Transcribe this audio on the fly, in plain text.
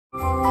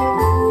Hello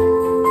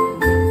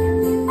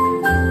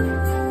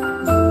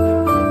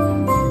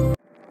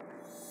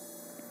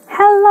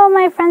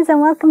my friends,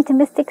 and welcome to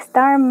Mystic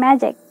Star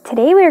Magic.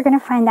 Today we are going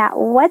to find out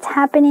what's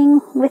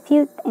happening with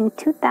you in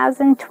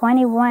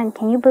 2021.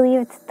 Can you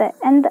believe it's the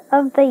end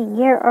of the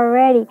year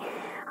already?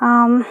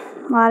 A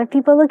lot of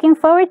people looking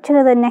forward to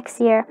the next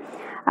year.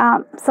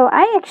 So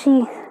I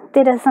actually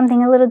did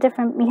something a little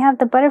different. We have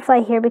the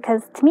butterfly here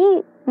because to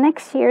me,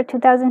 next year,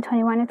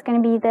 2021, it's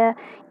going to be the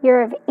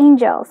year of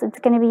angels. It's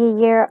going to be a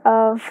year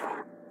of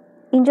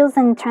angels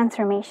and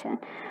transformation.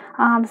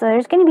 So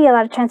there's going to be a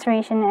lot of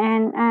transformation,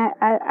 and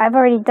I've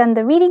already done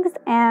the readings,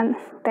 and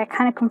that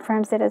kind of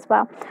confirms it as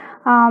well.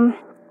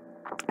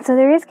 So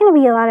there is going to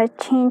be a lot of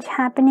change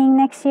happening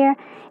next year,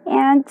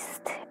 and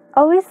just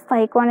always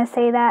want to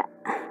say that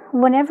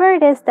whenever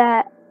it is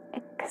that,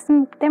 because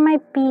there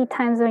might be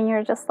times when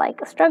you're just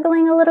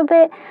struggling a little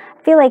bit.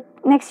 I feel like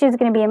next year is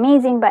going to be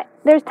amazing, but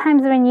there's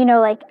times when,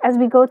 as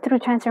we go through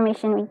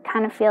transformation, we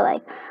kind of feel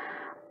like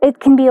it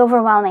can be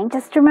overwhelming.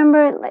 Just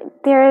remember,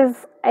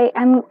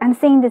 I'm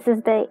saying this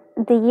is the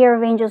year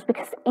of angels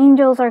because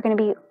angels are going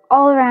to be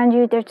all around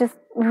you. They're just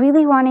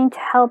really wanting to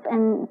help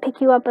and pick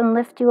you up and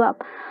lift you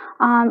up.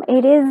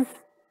 It is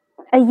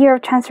a year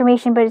of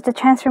transformation, but it's a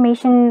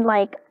transformation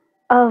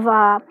of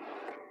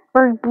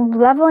we're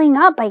leveling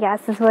up, I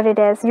guess is what it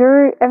is.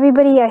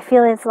 Everybody, I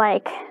feel, is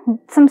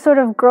some sort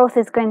of growth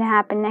is going to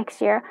happen next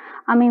year.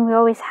 I mean, we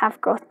always have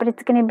growth, but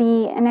it's going to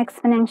be an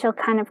exponential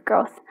kind of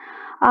growth.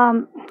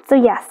 So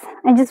yes,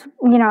 I just, it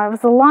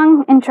was a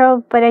long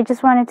intro, but I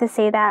just wanted to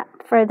say that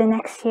for the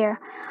next year,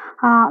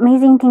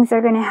 amazing things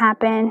are going to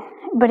happen.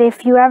 But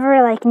if you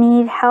ever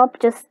need help,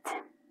 just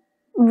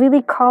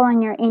really call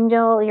on your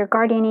angel, your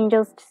guardian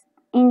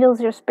angels,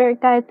 your spirit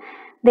guides.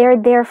 They're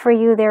there for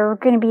you. They're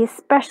going to be,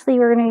 especially,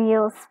 you're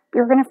going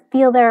to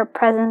feel their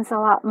presence a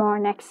lot more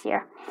next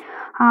year.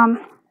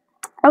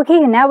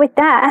 Okay, now with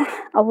that,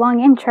 a long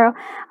intro,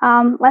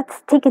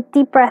 let's take a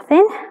deep breath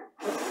in.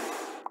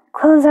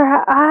 Close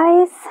our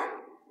eyes.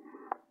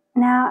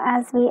 Now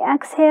as we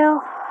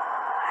exhale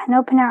and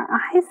open our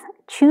eyes,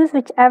 choose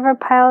whichever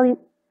pile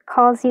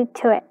calls you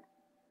to it.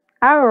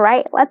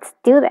 Alright, let's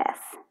do this.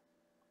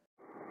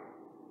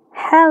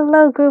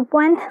 Hello group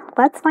 1.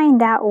 Let's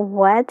find out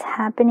what's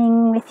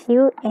happening with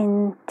you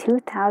in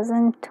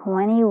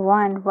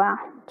 2021. Wow,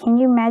 can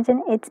you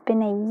imagine? It's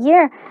been a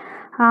year.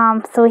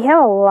 So we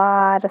have a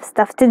lot of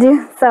stuff to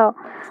do. So,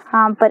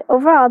 but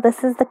overall,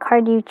 this is the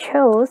card you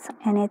chose,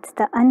 and it's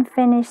the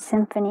Unfinished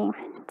Symphony.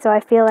 So I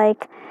feel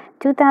like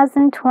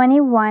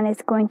 2021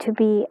 is going to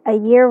be a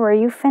year where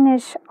you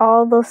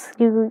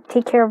you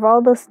take care of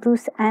all those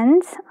loose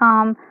ends.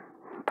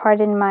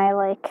 Pardon my,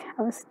 I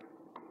was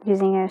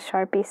using a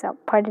Sharpie, so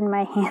pardon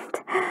my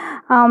hand.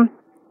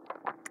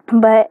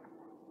 But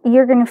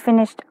you're going to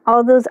finish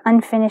all those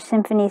unfinished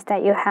symphonies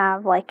that you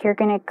have. You're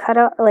going to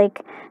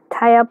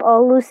tie up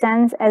all loose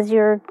ends as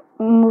you're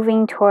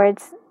moving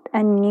towards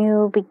a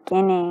new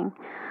beginning.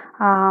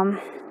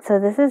 So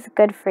this is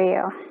good for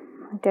you.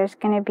 There's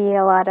going to be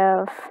a lot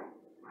of,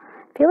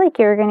 I feel like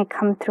you're going to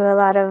come through a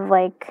lot of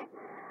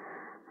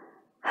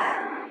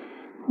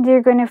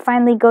you're going to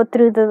finally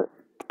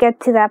get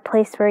to that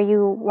place where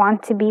you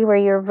want to be, where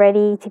you're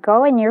ready to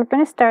go, and you're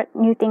going to start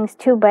new things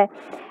too. But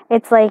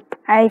it's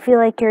I feel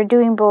like you're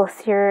doing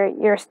both.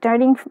 You're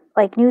starting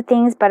new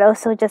things, but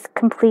also just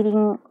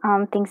completing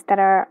things that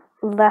are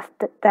left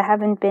that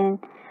haven't been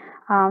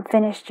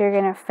finished. You're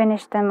going to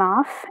finish them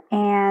off,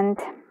 and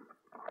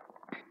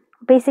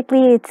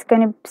basically it's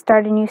going to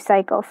start a new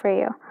cycle for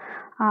you.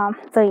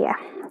 So yeah,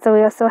 so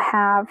we also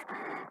have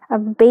a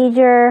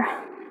Bajer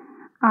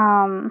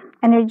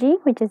energy,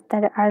 which is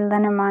our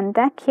Lenormand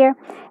deck here,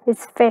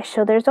 is fish.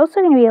 So there's also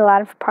going to be a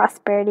lot of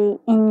prosperity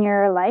in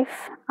your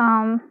life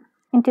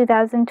in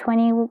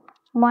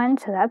 2021,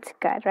 so that's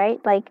good, right?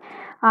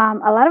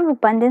 A lot of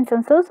abundance,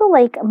 and it's also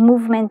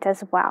movement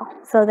as well.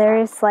 So there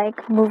is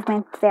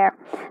movement there.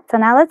 So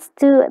now let's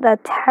do the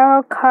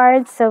tarot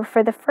cards. So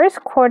for the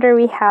first quarter,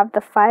 we have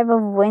the 5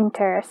 of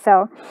Winter.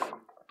 So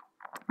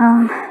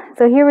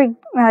so here we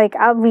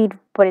I'll read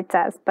what it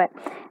says, but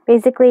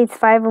basically it's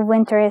 5 of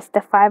Winter is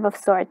the 5 of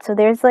Swords. So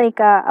there's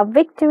a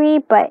victory,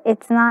 but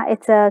it's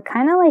a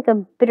kind of a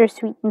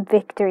bittersweet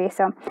victory.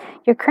 So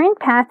your current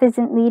path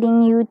isn't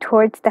leading you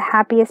towards the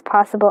happiest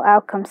possible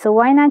outcome, so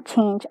why not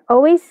change?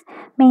 Always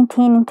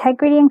maintain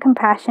integrity and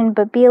compassion,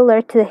 but be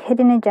alert to the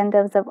hidden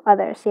agendas of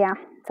others. Yeah,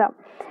 so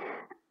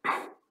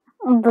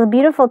the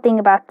beautiful thing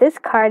about this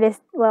card is,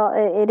 well,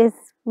 it is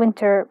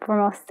winter for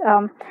most,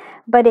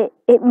 but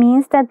it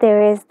means that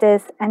there is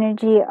this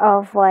energy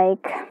of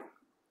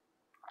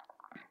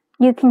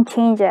you can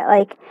change it.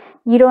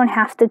 You don't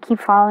have to keep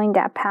following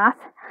that path.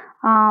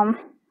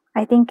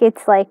 I think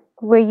it's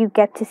where you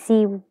get to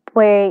see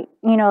where,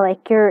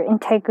 your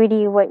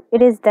integrity, what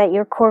it is that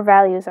your core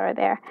values are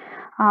there.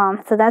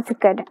 So that's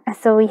good.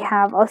 So we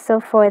have also,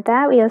 for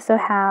that, we also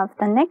have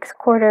the next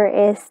quarter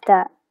is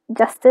the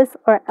Justice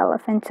or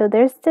Elephant. So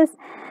there's this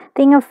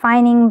thing of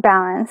finding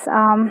balance.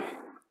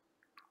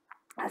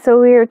 So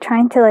we're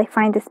trying to like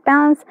find this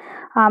balance.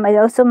 It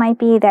also might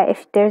be that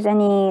if there's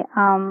any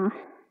kind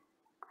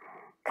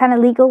of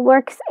legal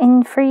works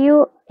in for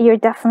you, you're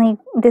definitely,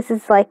 this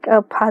is like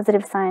a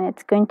positive sign.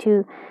 It's going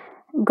to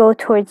go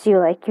towards you,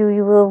 like you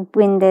will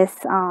win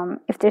this.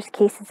 If there's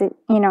cases,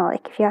 you know,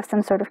 like if you have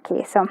some sort of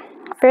case. So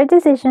fair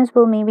decisions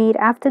will be made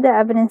after the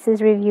evidence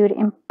is reviewed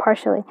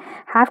impartially.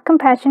 Have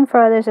compassion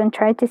for others and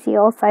try to see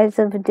all sides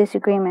of a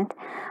disagreement.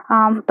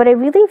 But I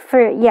really,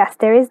 yes,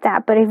 there is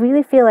that, but I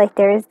really feel like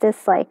there is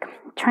this like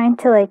trying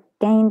to like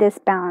gain this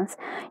balance.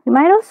 You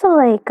might also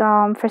like,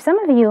 for some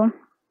of you,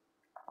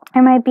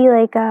 it might be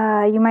like,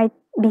 you might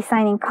be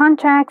signing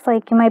contracts,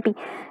 like you might be,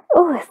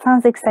 oh, it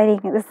sounds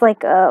exciting. It's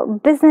like a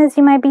business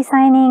you might be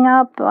signing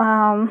up.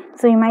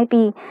 So you might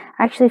be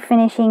actually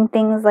finishing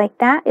things like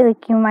that.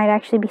 Like you might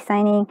actually be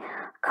signing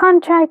a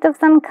contract of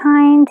some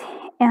kind,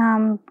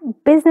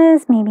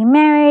 business, maybe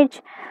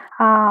marriage.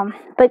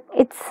 But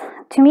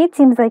to me, it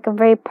seems like a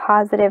very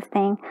positive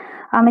thing.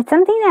 It's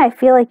something that I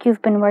feel like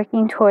you've been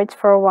working towards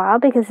for a while,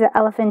 because the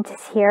elephant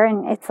is here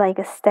and it's like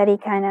a steady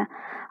kind of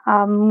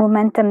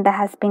momentum that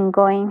has been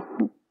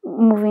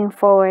moving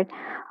forward.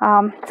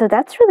 So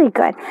that's really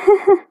good.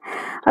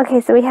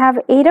 Okay, so we have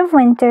 8 of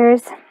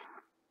Winters.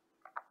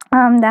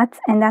 That's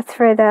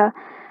for the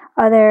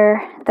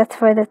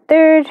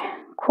third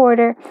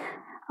quarter.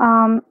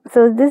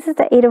 So this is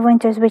the 8 of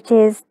Winters, which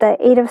is the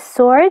 8 of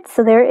Swords.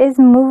 So there is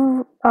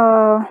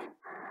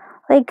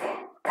like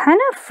kind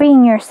of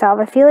freeing yourself.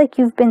 I feel like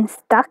you've been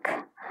stuck.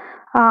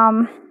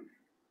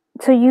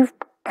 So you've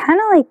kind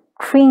of like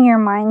freeing your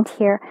mind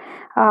here.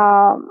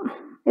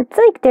 It's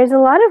like there's a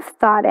lot of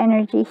thought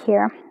energy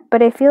here,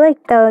 but I feel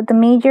like the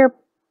major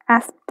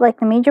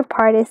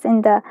part is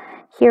in the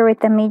here with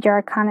the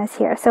major arcanas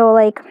here. So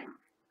like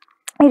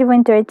 8 of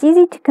Winter, it's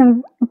easy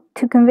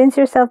to convince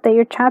yourself that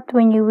you're trapped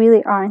when you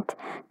really aren't.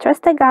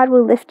 Trust that God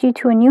will lift you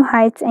to a new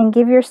heights and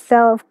give you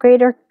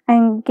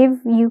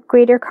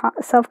greater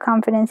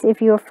self-confidence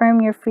if you affirm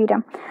your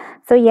freedom.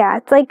 So yeah,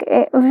 it's like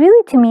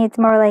really, to me, it's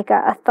more like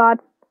a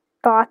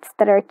thoughts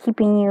that are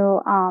keeping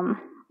you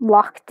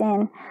locked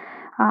in.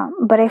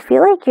 But I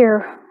feel like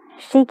you're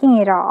shaking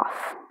it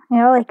off. You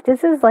know, like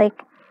this is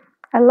like,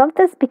 I love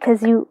this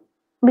because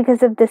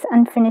of this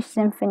unfinished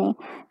symphony.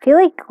 I feel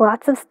like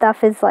lots of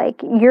stuff is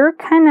like, you're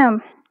kind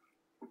of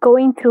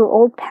going through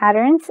old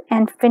patterns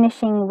and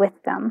finishing with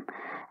them.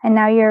 And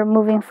now you're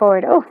moving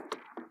forward. Oh,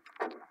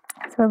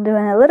 so we'll do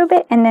it a little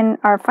bit. And then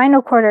our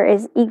final quarter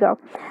is ego.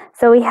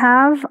 So we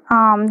have,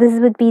 this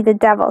would be the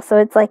Devil. So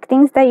it's like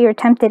things that you're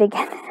tempted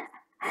again.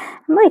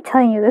 I'm really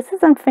telling you, this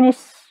is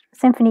unfinished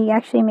symphony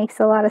actually makes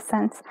a lot of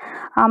sense.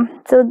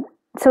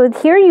 So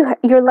here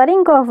you're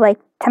letting go of like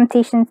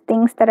temptations,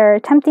 things that are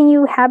tempting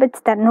you,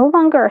 habits that no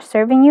longer are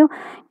serving you.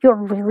 You're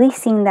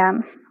releasing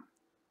them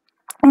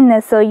in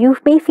this. So you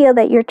may feel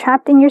that you're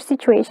trapped in your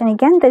situation.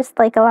 Again, there's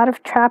like a lot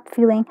of trap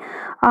feeling,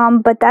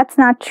 but that's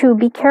not true.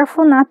 Be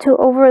careful not to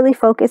overly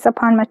focus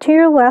upon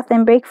material wealth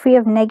and break free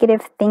of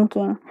negative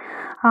thinking.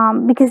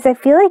 Because I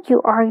feel like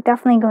you are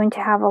definitely going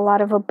to have a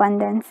lot of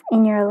abundance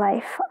in your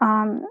life.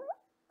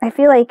 I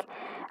feel like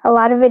a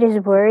lot of it is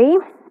worry.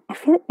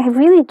 I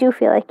really do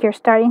feel like you're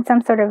starting some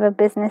sort of a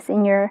business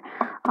in your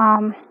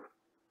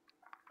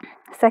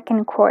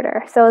second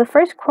quarter. So the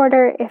first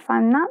quarter, if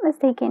I'm not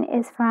mistaken,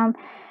 is from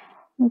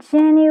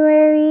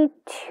January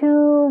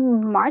to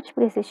March,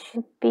 because it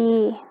should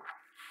be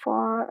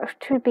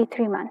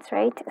 3 months,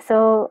 right?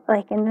 So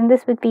like, and then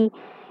this would be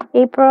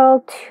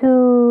April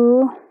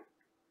to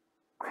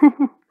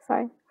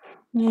sorry,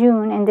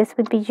 June, and this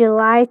would be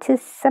July to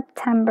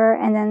September,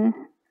 and then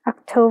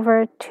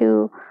October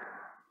to,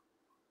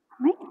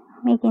 am I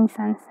making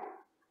sense?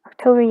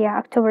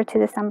 October to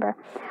December.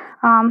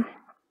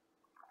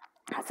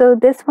 So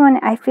this one,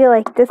 I feel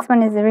like this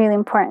one is really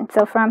important.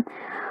 So from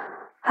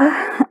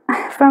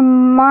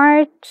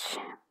March,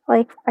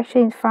 like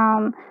actually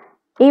from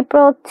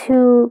April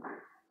to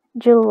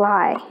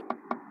July,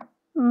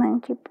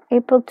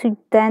 April to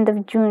the end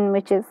of June,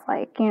 which is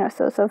like, you know,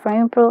 so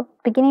from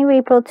beginning of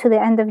April to the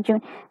end of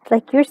June, it's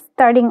like you're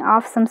starting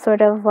off some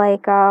sort of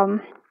like a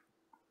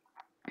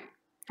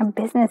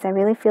business. I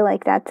really feel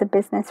like that's a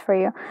business for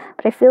you,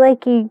 but I feel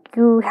like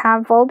you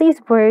have all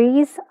these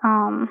worries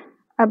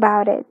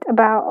about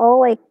all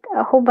like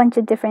a whole bunch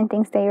of different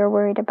things that you're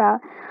worried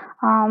about.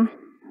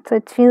 So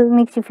it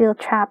makes you feel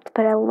trapped,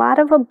 but a lot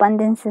of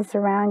abundance is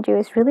around you.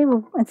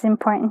 It's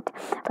important.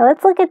 But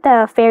let's look at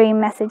the fairy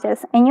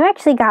messages. And you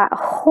actually got a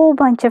whole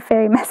bunch of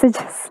fairy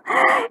messages.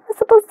 It's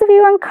supposed to be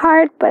one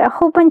card, but a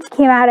whole bunch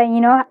came out. And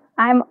you know,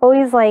 I'm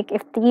always like,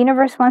 if the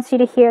universe wants you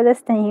to hear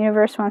this, then the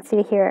universe wants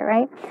you to hear it,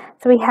 right?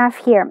 So we have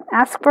here,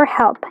 ask for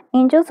help.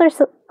 Angels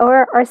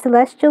are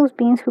celestial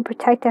beings who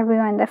protect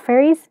everyone. The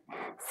fairies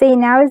say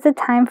now is the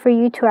time for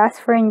you to ask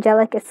for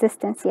angelic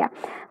assistance. Yeah.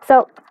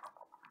 So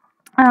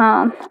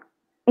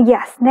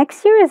yes,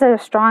 next year is a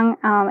strong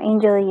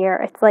angel year.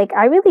 It's like,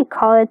 I really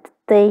call it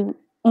the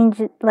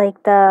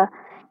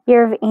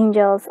year of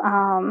angels.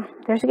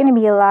 There's going to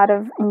be a lot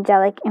of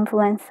angelic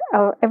influence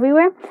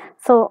everywhere.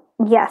 So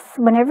yes,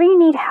 whenever you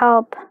need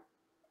help,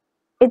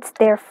 it's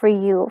there for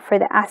you, for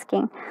the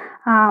asking.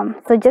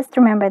 So just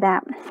remember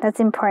that. That's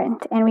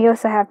important. And we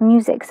also have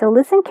music. So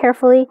listen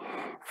carefully,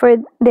 for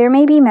there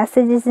may be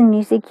messages in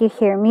music you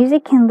hear.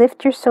 Music can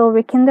lift your soul,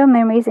 rekindle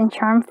memories, and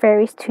charm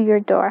fairies to your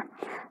door.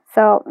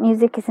 So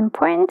music is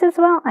important as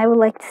well. I would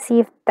like to see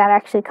if that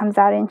actually comes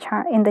out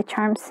in the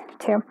charms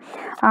too.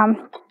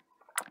 And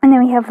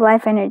then we have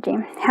life energy.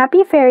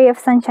 Happy Fairy of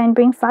Sunshine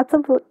brings lots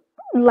of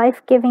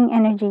life-giving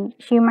energy.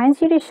 She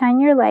reminds you to shine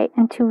your light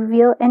and to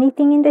reveal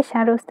anything in the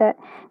shadows that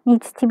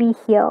needs to be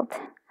healed.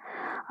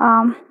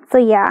 So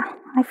yeah,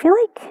 I feel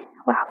like,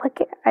 wow,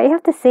 I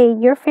have to say,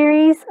 your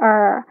fairies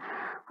are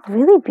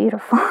really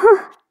beautiful.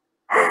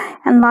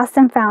 And lost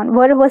and found.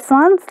 What was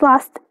once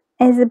lost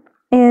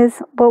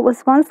is what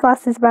was once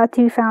lost is about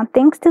to be found.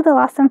 Thanks to the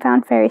lost and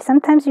found fairy,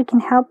 sometimes she can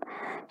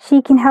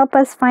help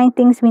us find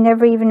things we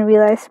never even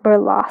realized were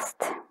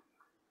lost.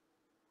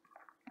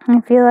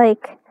 I feel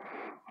like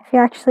if you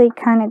actually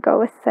kind of go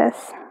with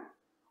this.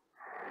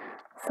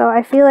 So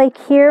I feel like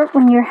here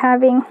when you're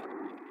having,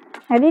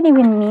 I didn't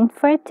even mean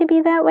for it to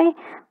be that way,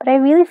 but I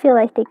really feel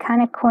like they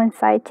kind of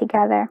coincide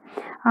together.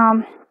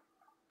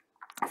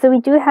 So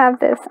we do have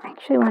this. I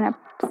actually want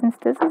to, since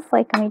this is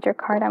like a major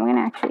card, I'm going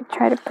to actually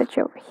try to put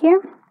you over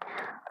here.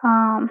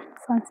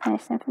 So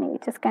Unfinished Symphony,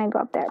 we're just going to go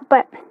up there.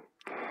 But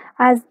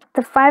as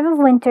the Five of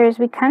Winters,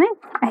 we kind of,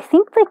 I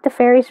think like the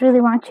fairies really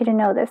want you to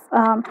know this.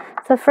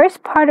 So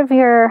first part of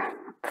your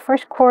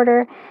first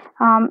quarter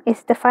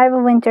is the Five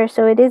of Winters.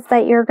 So it is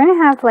that you're going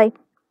to have like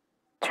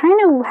trying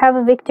to have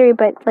a victory,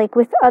 but like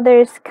with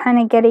others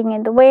kind of getting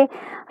in the way.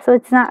 So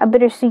it's not a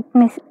bittersweet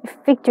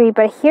victory,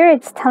 but here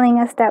it's telling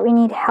us that we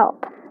need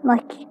help.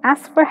 Like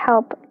ask for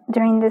help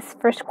during this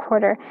first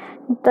quarter.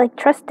 Like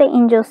trust the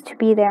angels to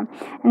be there.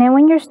 And then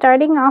when you're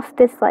starting off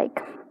this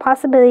like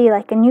possibility,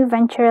 like a new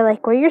venture,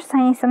 like where you're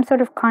signing some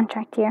sort of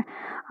contract here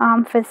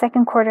for the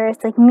second quarter,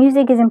 it's like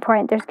music is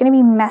important. There's going to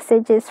be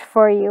messages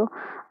for you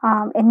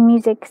in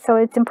music, so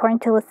it's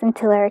important to listen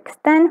to lyrics.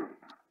 Then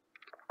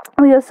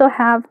we also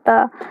have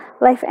the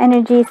life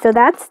energy. So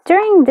that's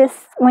during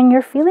this, when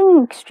you're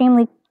feeling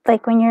extremely,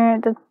 like when you're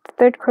the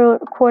third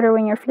quarter,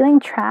 when you're feeling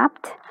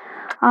trapped,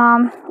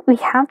 we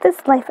have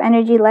this life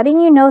energy letting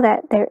you know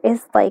that there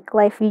is like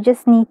life. You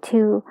just need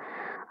to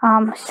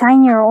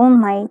shine your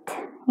own light,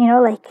 you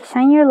know, like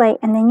shine your light,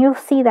 and then you'll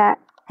see that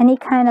any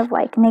kind of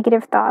like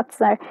negative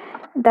thoughts are,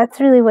 that's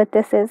really what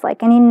this is.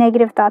 Like any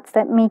negative thoughts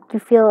that make you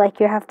feel like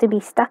you have to be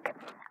stuck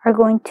are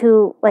going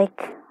to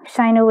like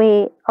shine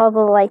away all the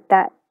light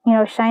that, you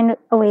know, shine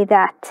away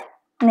that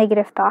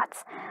negative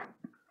thoughts.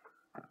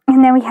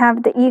 And then we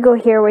have the ego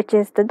here, which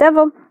is the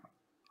devil.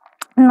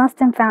 And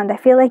lost and found. I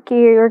feel like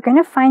you're going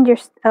to find your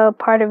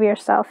part of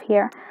yourself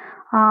here.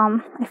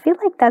 I feel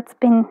like that's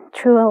been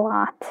true a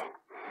lot.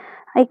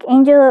 Like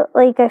angel,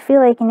 like I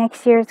feel like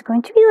next year is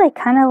going to be like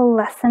kind of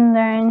lesson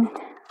learned.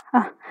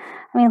 I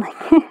mean, like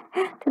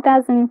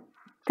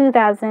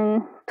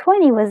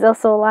 2020 was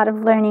also a lot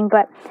of learning,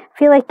 but I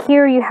feel like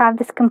here you have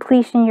this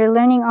completion. You're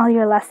learning all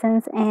your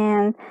lessons,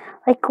 and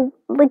like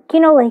you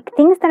know, like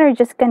things that are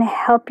just going to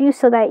help you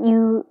so that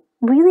you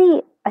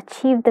really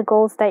achieve the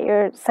goals that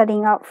you're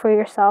setting out for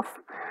yourself.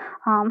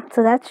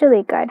 So that's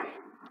really good.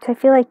 So I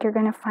feel like you're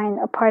going to find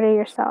a part of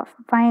yourself.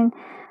 Find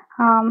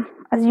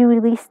as you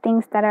release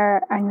things that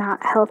are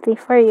not healthy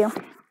for you.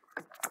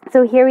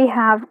 So here we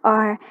have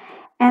our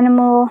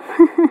animal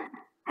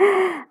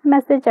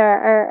message,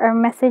 our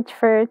message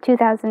for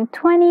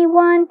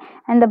 2021,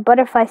 and the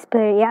butterfly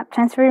spirit. Yeah,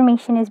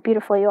 transformation is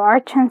beautiful. You are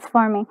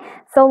transforming.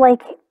 So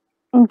like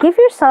give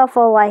yourself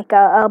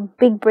a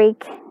big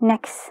break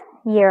next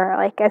year,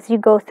 like as you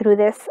go through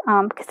this,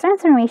 because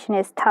transformation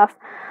is tough.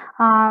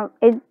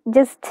 It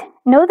just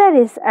know that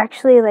is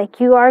actually like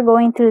you are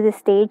going through this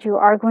stage. You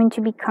are going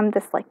to become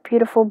this like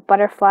beautiful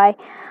butterfly.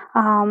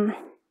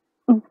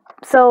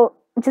 So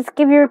just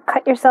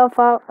cut yourself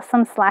out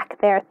some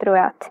slack there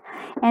throughout.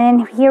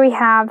 And here we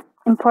have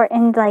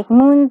important like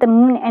the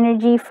moon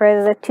energy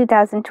for the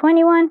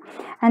 2021,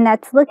 and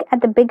that's look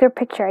at the bigger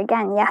picture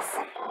again. Yes.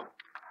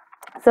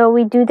 So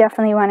we do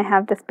definitely want to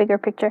have this bigger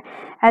picture.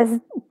 As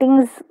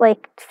things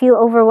like feel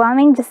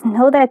overwhelming, just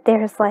know that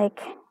there's like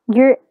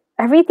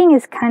everything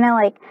is kind of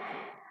like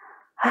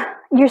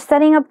you're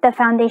setting up the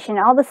foundation.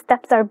 All the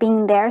steps are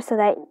being there so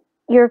that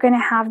you're going to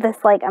have this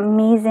like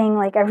amazing,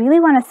 like I really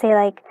want to say,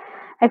 like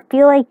I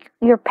feel like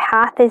your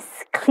path is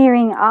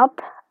clearing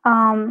up,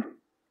 and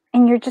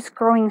you're just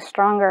growing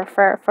stronger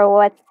for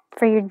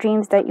your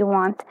dreams that you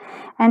want.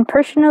 And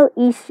personal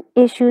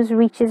issues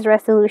reaches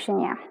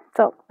resolution. Yeah.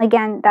 So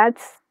again,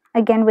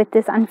 with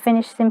this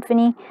Unfinished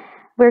Symphony,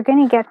 we're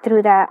going to get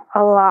through that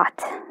a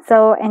lot.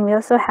 So, and we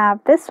also have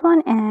this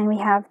one, and we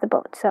have the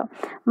boat. So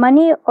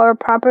money or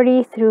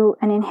property through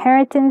an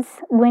inheritance,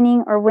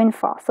 winning or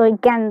windfall. So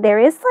again, there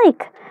is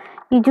like,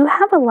 you do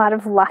have a lot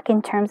of luck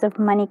in terms of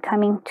money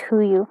coming to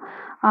you.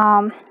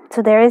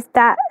 So there is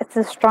that. It's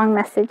a strong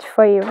message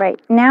for you right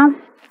now.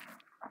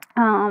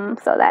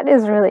 So that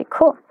is really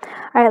cool.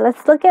 All right,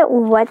 let's look at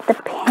what the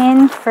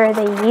pin for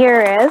the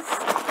year is.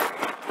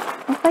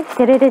 Looks like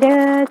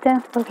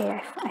da-da-da-da-da.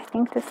 Okay, I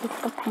think this is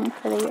the pin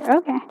for the year.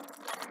 Okay.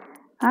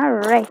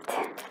 Alright.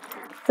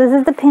 So this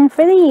is the pin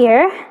for the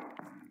year.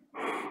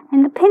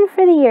 And the pin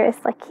for the year is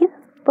like, this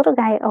little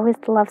guy always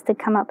loves to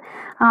come up.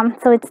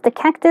 So it's the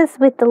cactus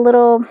with the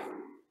little,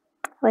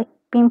 like,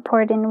 being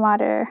poured in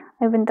water,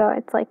 even though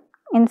it's like,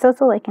 and it's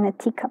also like in a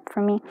teacup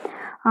for me.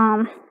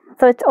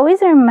 So it's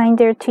always a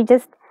reminder to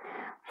just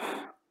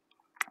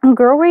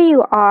grow where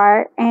you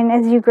are. And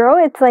as you grow,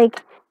 it's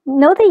like,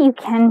 know that you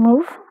can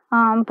move,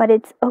 but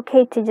it's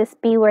okay to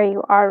just be where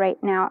you are right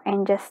now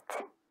and just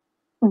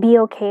be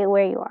okay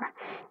where you are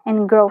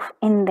and grow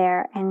in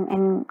there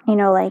and you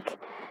know, like,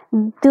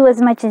 do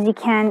as much as you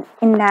can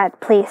in that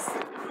place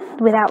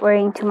without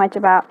worrying too much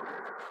about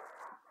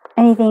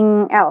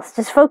anything else.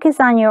 Just focus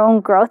on your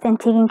own growth and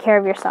taking care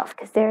of yourself,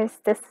 because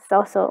this is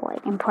also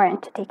like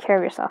important to take care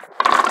of yourself.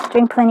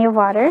 Drink plenty of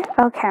water.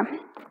 Okay,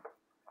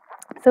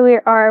 so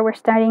we're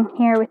starting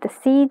here with the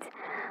seeds.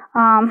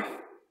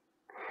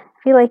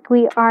 I feel like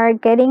we are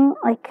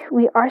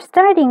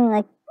starting,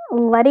 like,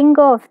 letting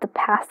go of the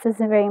past is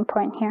very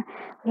important here.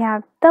 We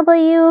have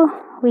W,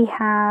 we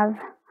have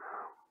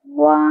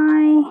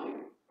Y,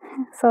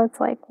 so it's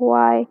like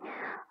Y,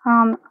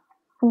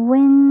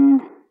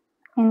 win,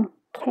 and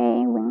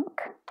K,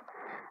 wink.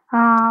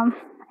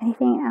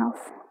 Anything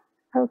else?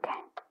 Okay.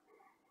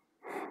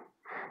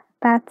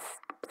 That's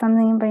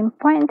something very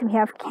important. We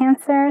have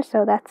Cancer,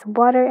 so that's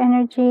water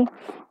energy,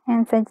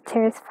 and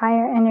Sagittarius,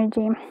 fire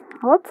energy.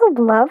 Lots of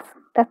love.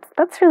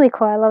 That's really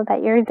cool. I love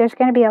that. There's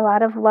going to be a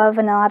lot of love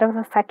and a lot of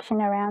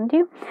affection around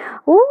you.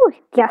 Ooh,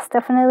 yes,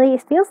 definitely.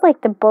 It feels like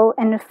the boat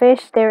and the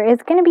fish. There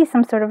is going to be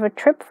some sort of a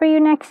trip for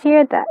you next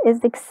year. That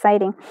is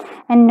exciting.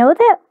 And know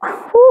that,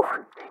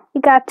 whew,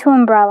 you got 2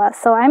 umbrellas.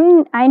 So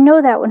I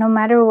know that no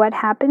matter what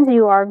happens,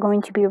 you are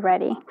going to be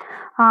ready.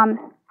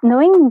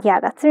 Knowing, yeah,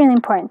 that's really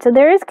important. So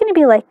there is going to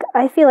be, like,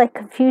 I feel like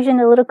confusion,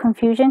 a little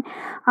confusion.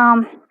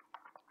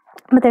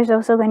 But there's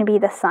also going to be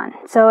the sun.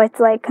 So it's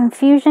like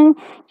confusion.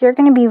 You're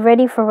going to be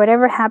ready for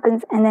whatever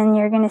happens, and then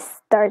you're going to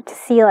start to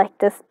see, like,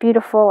 this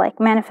beautiful, like,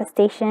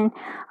 manifestation,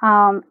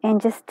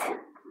 and just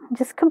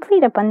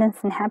complete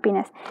abundance and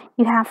happiness.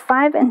 You have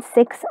 5 and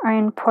 6 are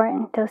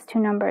important, those 2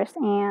 numbers,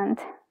 and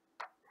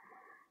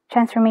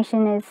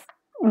transformation is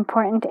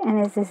important, and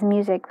is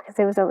music, because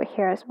it was over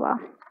here as well.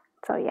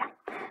 So yeah,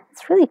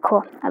 it's really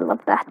cool. I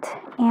love that.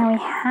 And we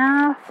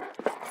have,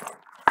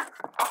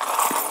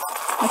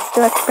 let's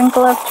do a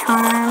sprinkle of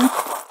charms.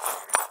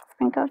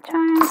 Sprinkle of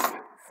charms.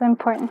 So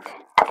important.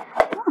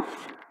 Oh,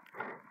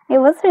 it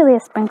was really a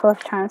sprinkle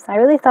of charms. I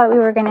really thought we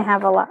were going to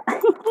have a lot.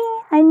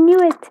 I knew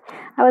it.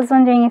 I was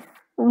wondering if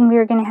we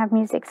were going to have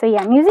music. So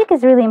yeah, music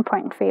is really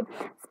important for you,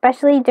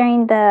 especially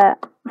during the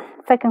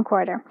second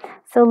quarter.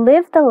 So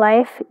live the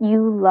life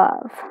you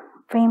love.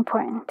 Very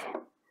important.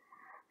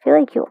 I feel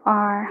like you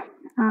are.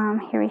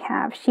 Here we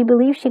have, she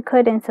believed she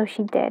could, and so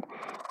she did.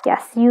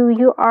 Yes,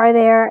 you are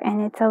there,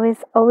 and it's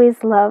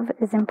always love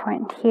is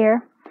important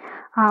here.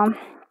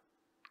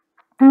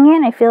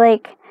 Again, I feel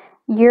like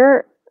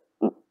you're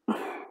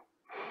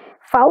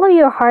follow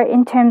your heart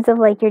in terms of,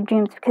 like, your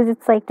dreams, because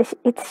it's like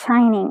it's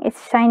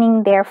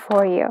shining there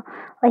for you.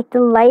 Like, the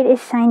light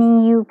is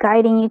shining you,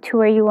 guiding you to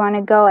where you want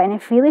to go, and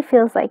it really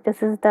feels like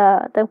this is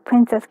the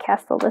princess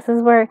castle. This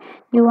is where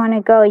you want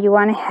to go. You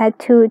want to head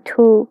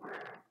to.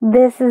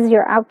 This is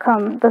your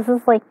outcome. This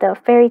is like the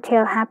fairy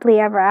tale happily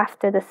ever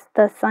after,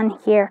 the sun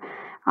here.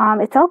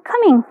 It's all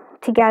coming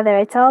together.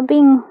 It's all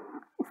being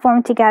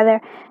formed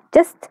together.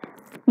 Just,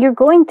 you're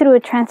going through a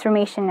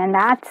transformation, and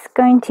that's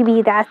going to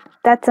be,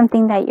 that's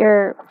something that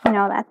you're, you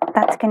know,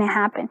 that's going to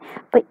happen.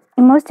 But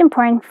the most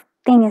important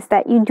thing is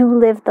that you do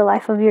live the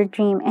life of your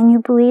dream, and you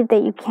believe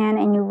that you can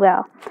and you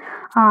will.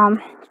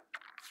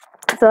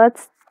 So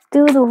let's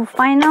do the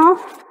final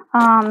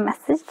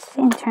message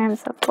in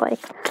terms of,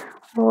 like,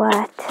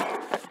 what?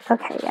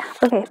 Okay, yeah.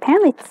 Okay,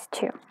 apparently it's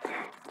 2.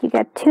 You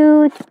got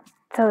 2.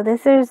 So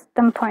this is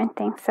the important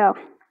thing. So,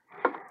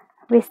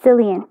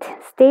 resilient.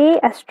 Stay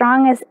as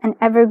strong as an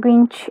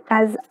evergreen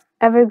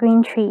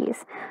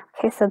trees.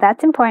 Okay, so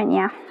that's important.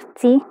 Yeah.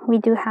 See, we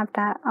do have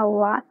that a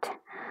lot.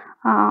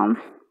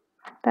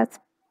 That's,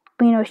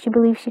 you know, she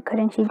believed she could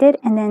and she did.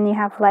 And then you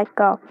have let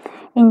go.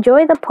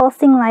 Enjoy the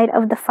pulsing light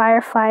of the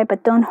firefly,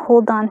 but don't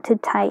hold on too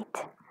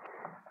tight.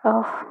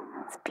 Oh,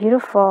 it's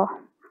beautiful.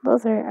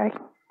 Those are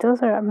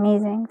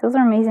amazing. Those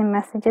are amazing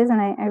messages,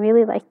 and I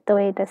really like the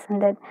way this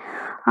ended.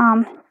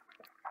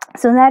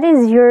 So that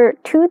is your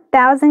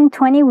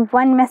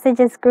 2021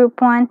 messages, group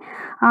 1.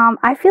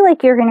 I feel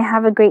like you're going to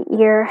have a great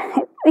year.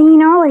 You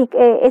know, like,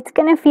 it's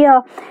going to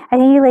feel, I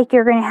think, like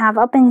you're going to have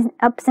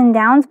ups and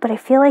downs, but I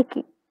feel like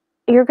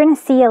you're going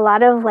to see a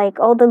lot of, like,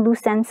 all the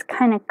loose ends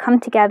kind of come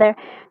together.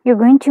 You're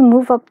going to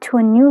move up to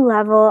a new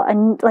level,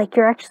 and, like,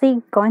 you're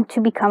actually going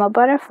to become a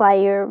butterfly.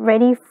 You're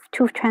ready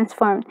to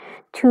transform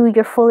to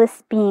your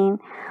fullest being.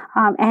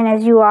 And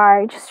as you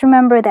are, just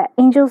remember that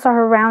angels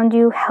are around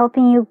you,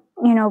 helping you,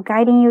 you know,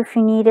 guiding you if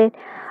you need it.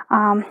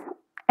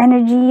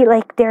 Energy,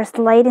 like, there's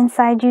light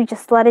inside you.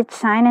 Just let it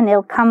shine, and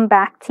it'll come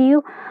back to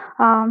you.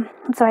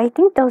 So I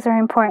think those are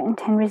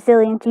important and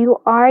resilient. You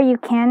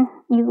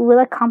will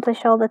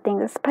accomplish all the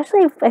things,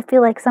 especially if I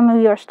feel like some of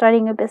you are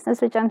starting a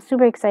business, which I'm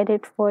super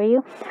excited for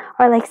you,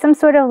 or like some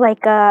sort of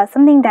like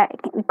something that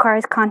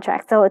requires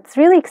contract. So it's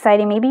really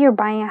exciting. Maybe you're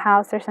buying a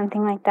house or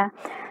something like that.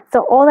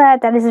 So all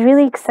that is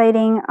really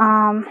exciting.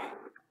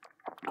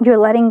 You're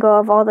letting go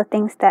of all the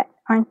things that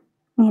aren't,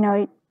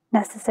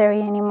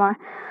 necessary anymore.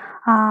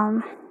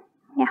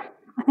 Yeah,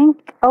 I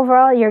think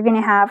overall you're going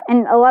to have,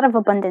 and a lot of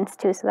abundance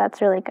too, so that's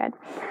really good.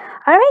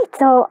 All right,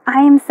 so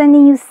I am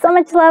sending you so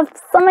much love,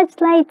 so much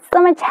light,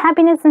 so much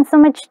happiness, and so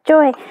much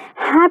joy.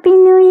 Happy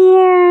New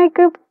Year,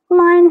 Group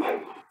 1.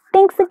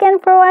 Thanks again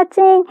for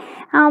watching.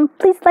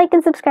 Please like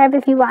and subscribe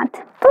if you want.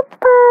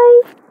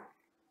 Bye-bye.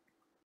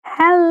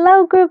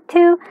 Hello, Group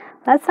 2.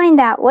 Let's find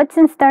out what's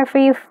in store for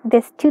you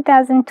this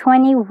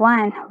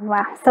 2021.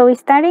 Wow. So we're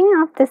starting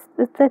off, this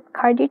is the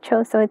card you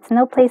chose, so it's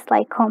No Place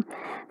Like Home.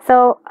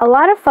 So a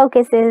lot of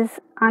focus is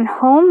on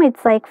home.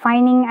 It's like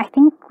finding, I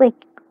think, like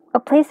a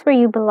place where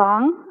you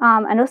belong,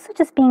 and also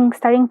just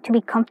starting to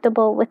be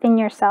comfortable within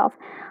yourself,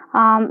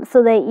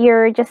 so that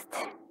you're just,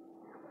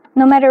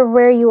 no matter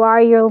where you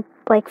are, you'll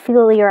like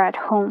feel you're at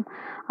home.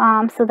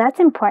 So that's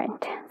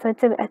important. So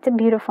it's a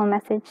beautiful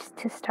message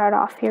to start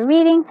off your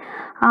reading.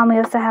 We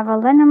also have a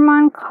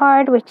Lenormand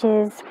card, which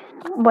is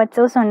what's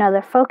also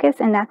another focus,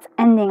 and that's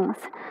endings.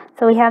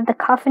 So we have the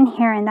coffin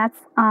here, and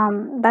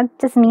that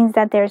just means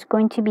that there's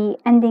going to be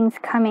endings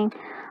coming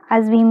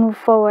as we move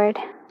forward.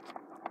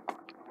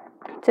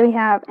 So we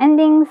have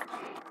endings,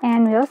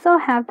 and we also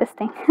have this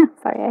thing.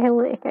 Sorry,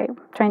 I'm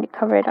trying to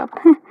cover it up.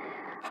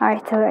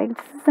 Alright, so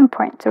this is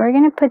important. So we're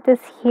going to put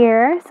this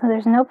here. So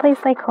there's no place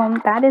like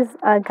home. That is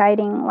a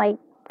guiding light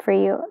for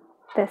you.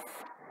 This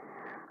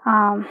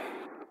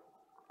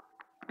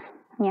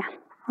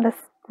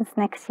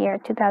next year,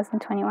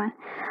 2021.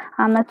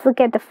 Let's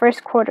look at the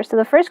first quarter. So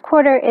the first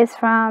quarter is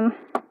from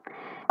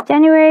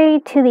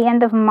January to the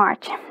end of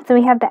March. So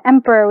we have the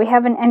Emperor. We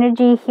have an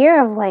energy here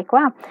of like,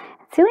 wow,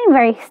 it's feeling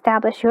very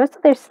established.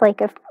 There's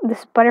like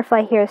this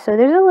butterfly here. So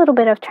there's a little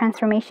bit of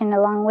transformation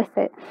along with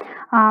it.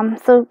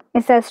 So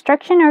it says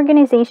structure and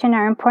organization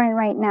are important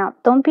right now.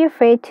 Don't be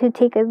afraid to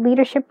take a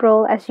leadership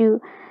role as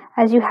you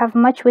have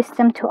much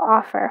wisdom to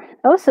offer.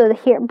 Also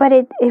here, but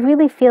it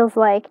really feels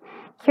like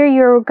here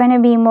you're going to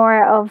be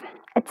more of,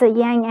 it's a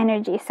yang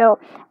energy. So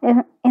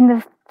in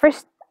the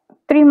first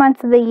 3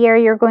 months of the year,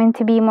 you're going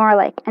to be more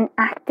like an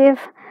active,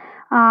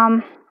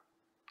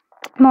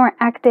 more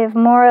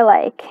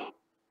like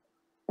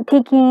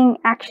taking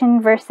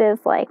action versus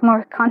like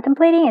more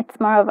contemplating. It's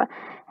more of a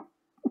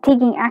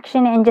taking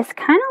action and just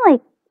kind of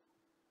like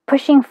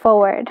pushing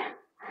forward.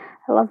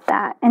 I love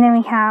that. And then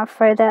we have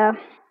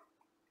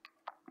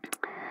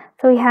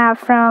we have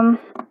from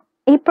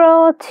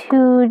April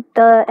to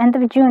the end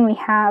of June, we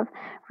have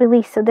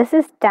release. So this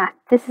is death.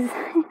 This is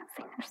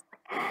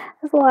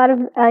there's a lot of,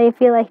 I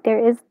feel like there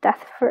is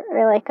death for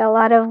like a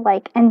lot of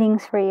like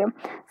endings for you.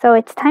 So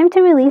it's time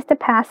to release the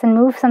past and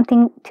move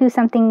to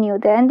something new.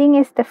 The ending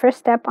is the first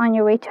step on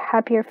your way to a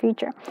happier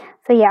future.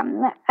 So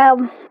yeah,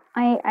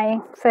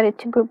 I said it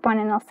to Group 1,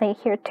 and I'll say it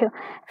here too.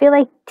 I feel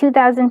like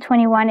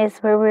 2021 is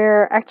where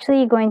we're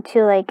actually going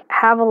to like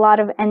have a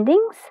lot of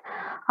endings,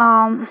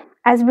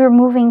 as we're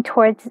moving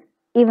towards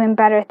even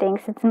better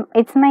things.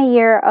 It's my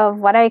year of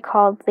what I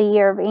call the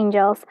year of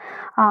angels.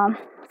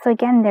 So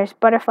again, there's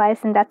butterflies,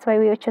 and that's why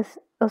we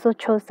also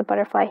chose the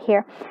butterfly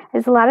here.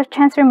 There's a lot of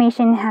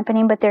transformation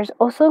happening, but there's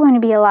also going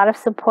to be a lot of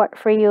support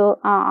for you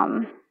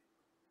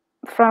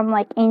from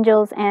like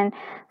angels and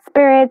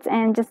spirits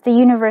and just the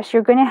universe.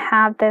 You're going to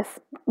have this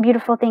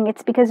beautiful thing.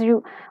 It's because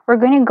we're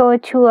going to go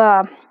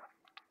to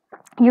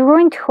you're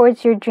going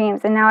towards your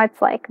dreams, and now it's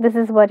like this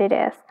is what it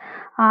is.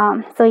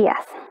 So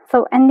yes,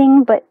 so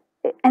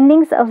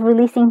endings of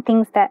releasing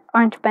things that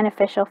aren't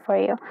beneficial for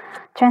you.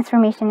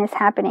 Transformation is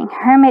happening.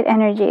 Hermit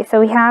energy. So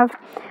we have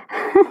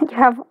you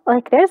have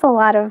like there's a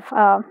lot of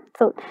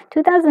so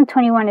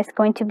 2021 is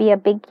going to be a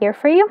big year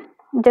for you,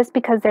 just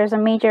because there's a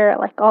major,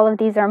 like all of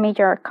these are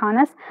major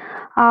arcanas.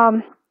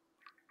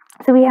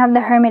 So we have the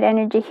Hermit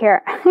energy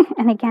here,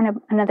 and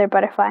again another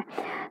butterfly.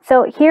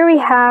 So here we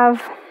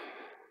have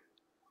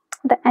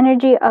the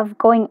energy of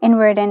going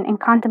inward and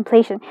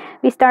contemplation.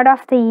 We start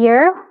off the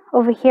year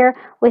over here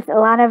with a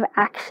lot of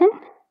action,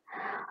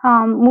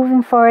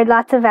 moving forward,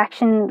 lots of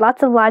action,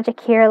 lots of logic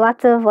here,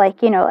 lots of like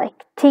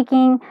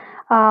taking,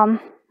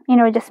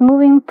 just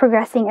moving,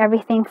 progressing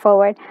everything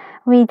forward.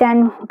 We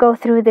then go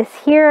through this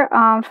here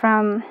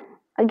from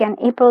again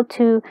April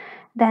to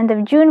the end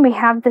of June. We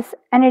have this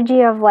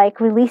energy of like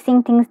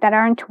releasing things that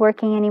aren't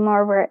working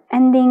anymore. We're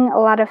ending a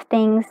lot of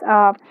things,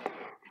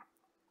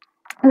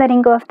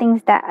 letting go of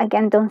things that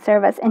again don't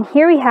serve us. And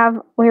here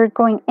we're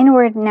going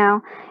inward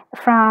now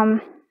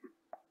from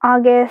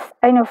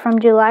from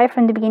July,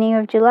 from the beginning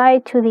of July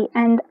to the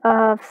end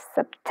of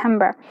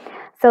September.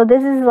 So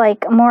this is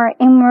like more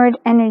inward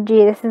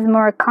energy. This is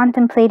more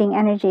contemplating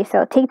energy.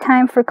 So take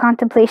time for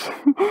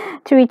contemplation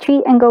to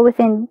retreat and go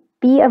within.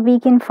 Be a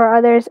beacon for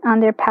others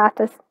on their path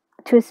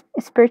to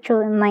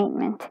spiritual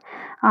enlightenment.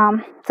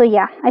 So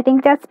yeah, I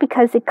think that's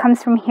because it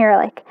comes from here.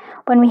 Like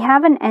when we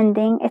have an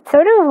ending, it's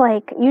sort of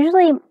like,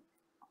 usually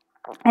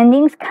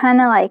endings kind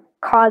of like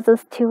cause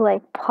us to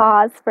like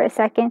pause for a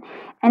second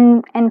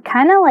and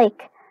kind of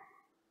like,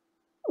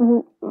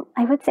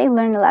 I would say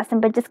learn a lesson,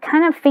 but just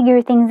kind of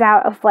figure things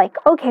out of like,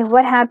 okay,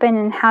 what happened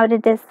and how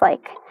did this,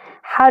 like,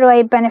 how do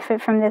I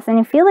benefit from this? And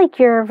I feel like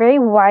you're a very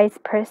wise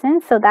person,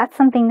 so that's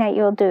something that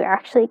you'll do.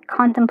 Actually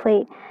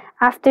contemplate.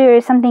 After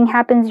something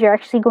happens, you're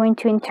actually going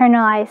to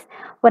internalize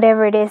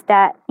whatever it is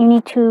that you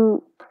need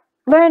to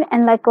learn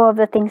and let go of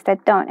the things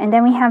that don't. And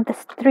then we have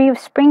this Three of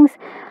Springs.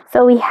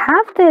 So we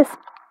have this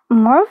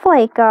more of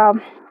like,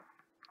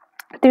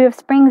 Three of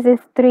Springs is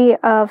Three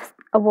of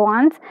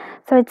Wands.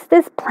 So it's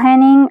this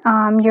planning.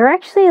 You're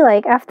actually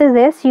like, after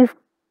this,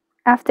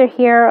 after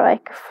here,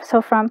 like,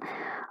 so from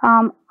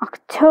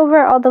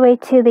October all the way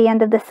to the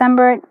end of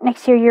December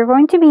next year, you're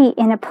going to be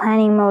in a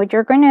planning mode.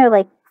 You're going to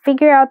like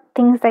figure out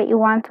things that you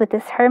want with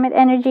this Hermit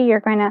energy.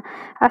 You're going to,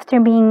 after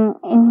being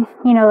in,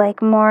 you know,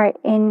 like more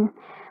in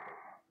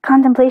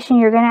contemplation,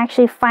 you're going to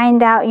actually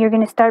find out, you're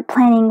going to start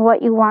planning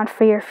what you want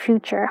for your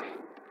future.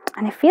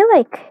 And I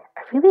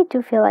really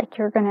do feel like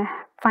you're going to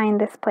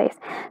find this place.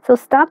 So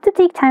stop to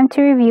take time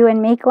to review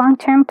and make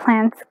long-term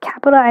plans,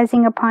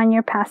 capitalizing upon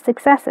your past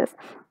successes.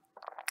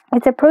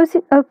 It's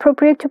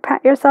appropriate to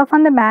pat yourself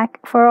on the back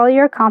for all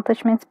your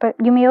accomplishments, but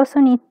you may also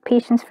need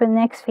patience for the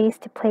next phase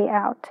to play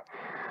out.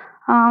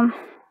 I'd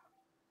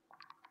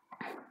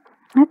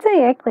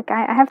say, like,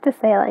 I have to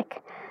say,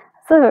 like,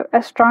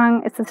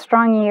 it's a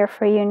strong year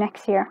for you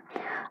next year.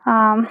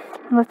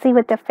 Let's see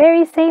what the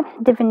fairies say.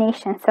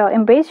 Divination. So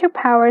embrace your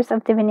powers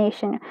of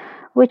divination,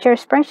 which are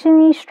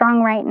especially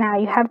strong right now.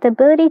 You have the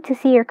ability to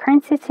see your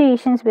current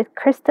situations with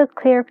crystal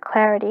clear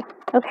clarity.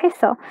 Okay,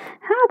 so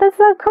that's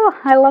so cool.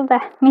 I love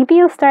that. Maybe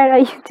you'll start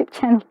a YouTube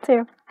channel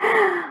too.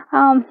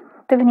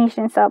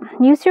 Divination. So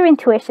use your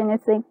intuition.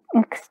 It's like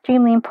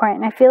extremely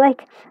important. I feel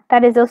like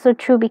that is also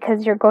true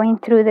because you're going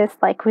through this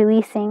like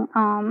releasing.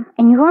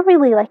 And you are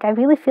really like, I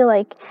really feel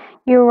like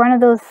you're one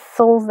of those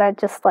souls that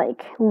just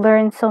like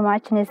learn so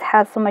much and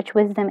has so much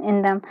wisdom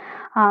in them.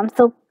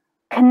 So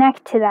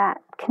connect to that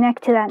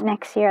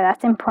next year.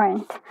 That's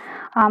important.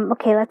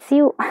 Okay, let's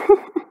see.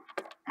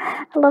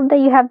 I love that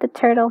you have the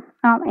turtle.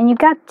 And you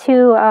got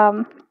two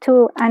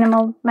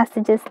animal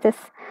messages this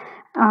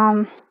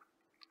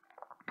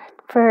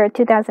for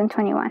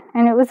 2021,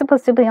 and it was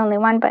supposed to be only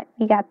one, but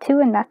you got two,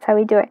 and that's how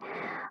we do it.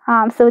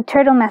 So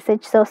turtle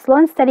message. So slow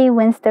and steady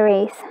wins the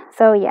race.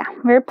 So yeah,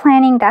 we're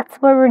planning. That's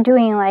what we're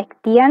doing. Like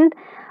the end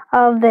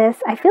of this,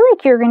 I feel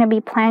like you're going to be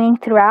planning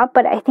throughout,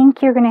 but I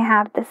think you're going to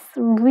have this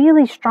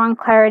really strong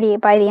clarity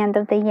by the end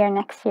of the year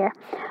next year.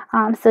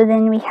 So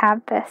then we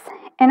have this,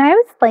 and I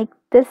was like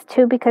this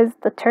too because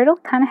the turtle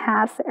kind of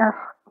has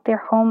their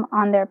home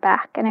on their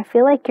back, and I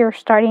feel like you're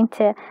starting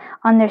to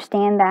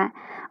understand that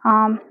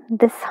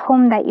this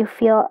home that you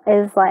feel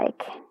is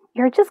like,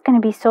 you're just going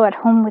to be so at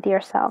home with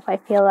yourself, I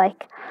feel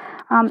like.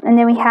 And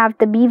then we have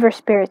the beaver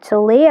spirit.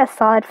 So lay a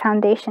solid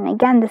foundation.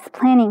 Again, this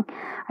planning,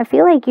 I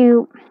feel like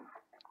you,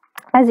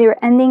 as you're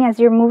ending, as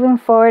you're moving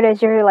forward,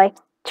 as you're like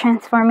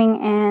transforming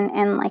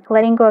and like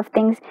letting go of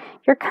things,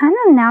 you're kind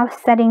of now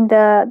setting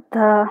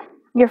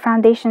your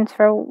foundations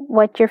for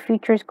what your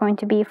future is going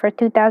to be for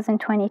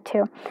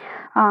 2022.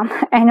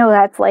 I know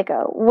that's like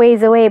a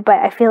ways away, but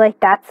I feel like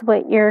that's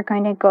what you're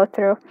going to go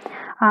through.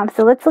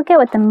 So let's look at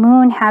what the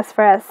moon has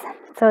for us.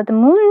 So the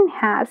moon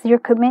has, your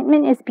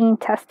commitment is being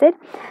tested.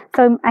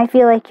 So I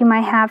feel like you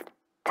might have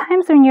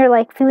times when you're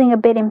like feeling a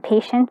bit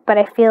impatient, but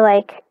I feel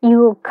like you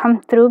will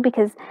come through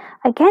because,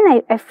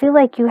 again, I feel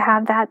like you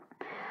have a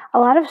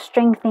lot of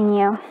strength in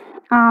you.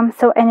 And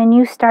a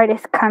new start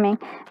is coming.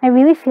 I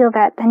really feel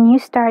that the new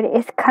start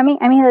is coming.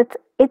 I mean,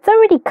 it's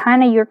already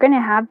kind of, you're going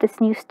to have this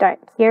new start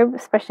here,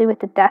 especially with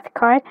the death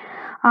card.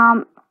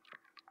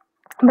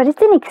 But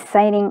it's an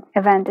exciting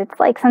event. It's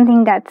like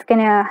something that's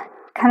going to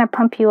kind of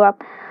pump you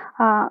up.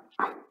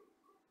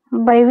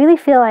 But I really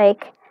feel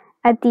like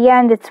at the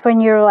end, it's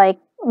when you're like,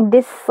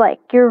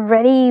 you're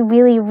ready,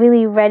 really,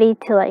 really ready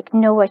to like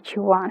know what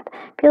you want.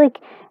 I feel like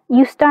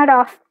you start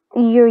off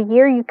your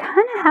year, you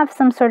kind of have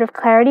some sort of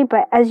clarity,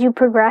 but as you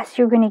progress,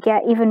 you're going to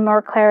get even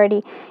more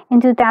clarity.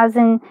 In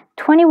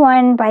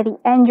 2021, by the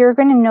end, you're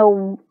going to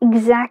know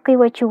exactly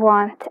what you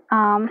want,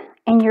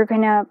 and you're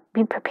going to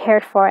be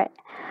prepared for it.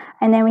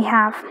 And then we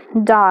have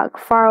dog,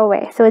 far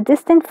away. So a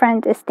distant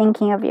friend is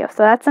thinking of you.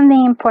 So that's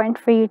something important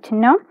for you to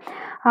know,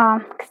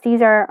 because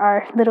these are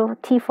our little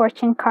T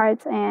fortune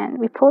cards, and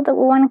we pulled the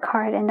one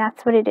card, and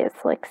that's what it is.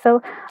 Like,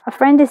 so a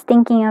friend is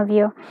thinking of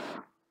you.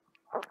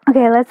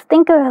 Okay, let's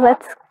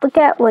look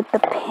at what the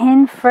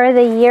pin for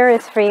the year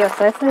is for you.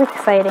 So this is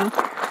exciting.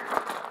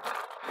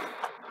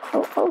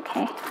 Oh,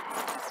 okay.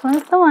 This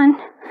one's the one.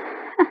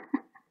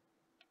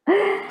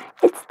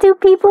 It's two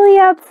people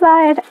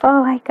outside.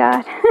 Oh my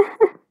god.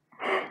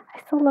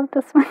 I still love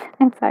this one.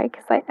 I'm sorry,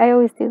 because I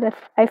always do that.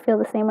 I feel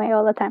the same way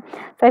all the time.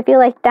 So I feel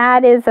like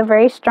that is a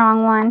very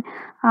strong one,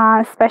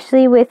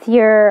 especially with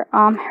your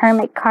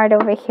Hermit card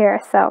over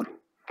here. So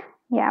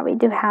yeah, we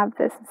do have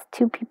this. It's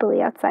two people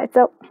outside.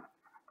 So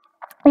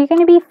you're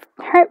going to be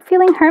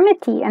feeling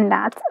hermity, and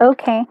that's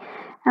okay.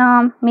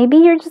 Maybe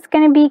you're just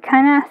going to be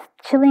kind of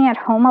chilling at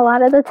home a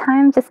lot of the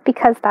time just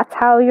because that's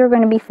how you're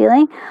going to be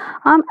feeling.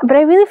 But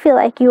I really feel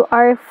like you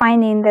are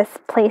finding this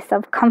place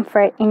of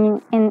comfort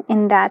in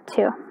that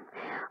too.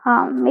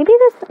 Maybe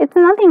it's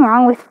nothing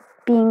wrong with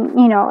being,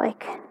 you know,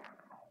 like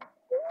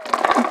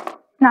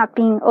not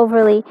being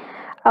overly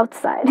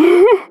outside.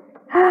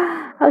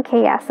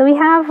 Okay, yeah, so we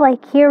have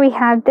like here we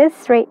have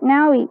this right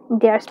now.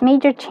 There's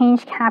major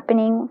change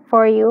happening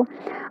for you.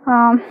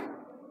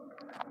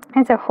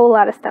 There's a whole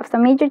lot of stuff. So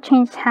major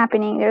change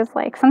happening. There's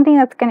like something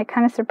that's going to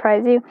kind of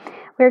surprise you.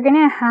 We're going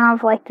to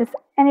have like this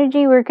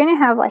energy. We're going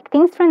to have like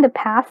things from the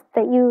past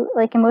that you,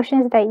 like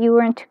emotions that you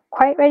weren't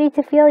quite ready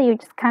to feel. You're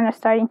just kind of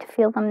starting to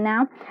feel them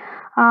now.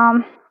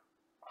 I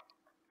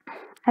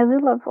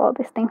really love all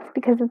these things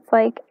because it's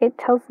like, it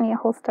tells me a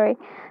whole story.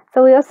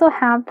 So we also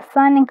have the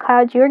sun and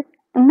clouds. You're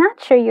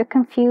not sure, you're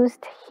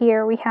confused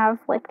here. We have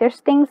like, there's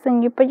things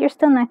in you, but you're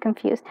still not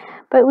confused.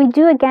 But we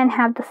do again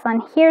have the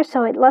sun here,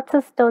 so it lets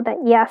us know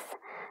that yes,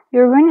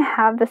 you're going to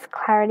have this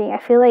clarity. I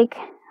feel like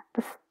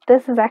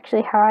this is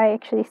actually how I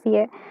actually see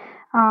it.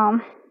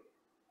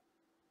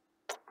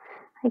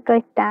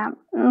 Like that.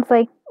 It's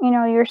like, you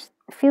know, you're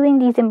feeling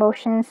these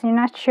emotions. You're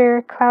not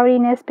sure,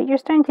 cloudiness, but you're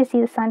starting to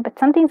see the sun. But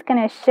something's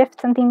going to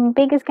shift. Something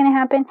big is going to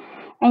happen,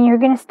 and you're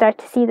going to start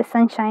to see the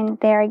sunshine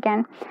there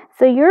again.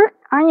 So you're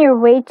on your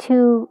way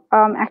to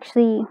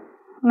actually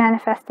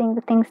manifesting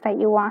the things that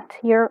you want.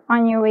 You're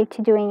on your way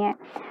to doing it.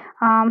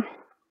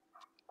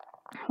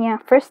 Yeah,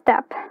 first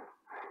step.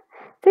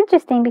 It's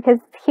interesting because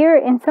here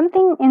in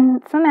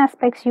some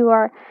aspects you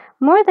are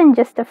more than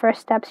just the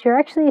first steps. You're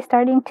actually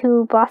starting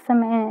to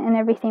blossom and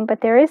everything,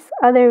 but there is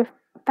other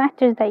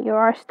factors that you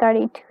are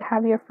starting to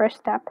have your first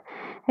step.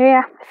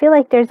 Yeah, I feel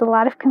like there's a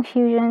lot of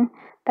confusion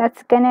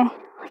that's gonna,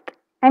 like,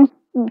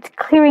 it's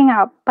clearing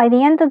up. By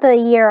the end of the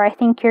year, I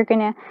think you're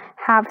gonna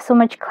have so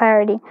much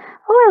clarity.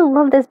 Oh, I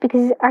love this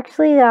because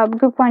actually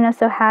group 1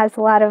 also has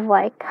a lot of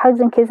like hugs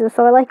and kisses.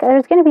 So like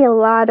there's gonna be a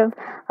lot of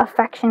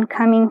affection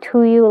coming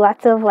to you,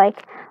 lots of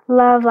like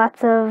love,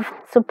 lots of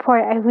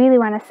support. I really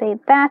want to say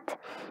that.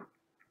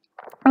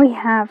 We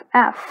have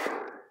F,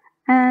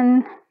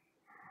 N,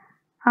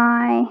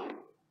 I,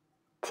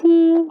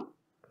 T,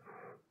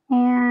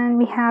 and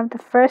we have the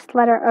first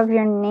letter of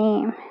your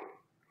name.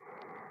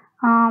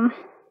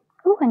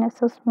 Oh, and it's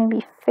supposed to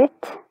maybe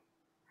fit.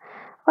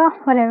 Well,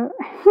 whatever.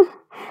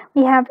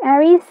 We have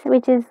Aries,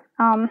 which is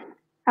we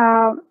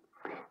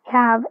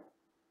have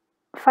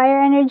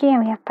fire energy,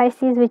 and we have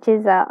Pisces, which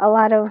is a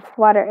lot of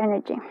water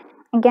energy.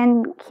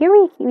 Again, here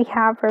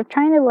we're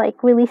trying to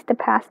like release the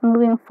past,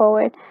 moving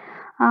forward,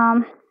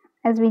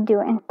 as we do.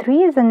 And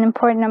 3 is an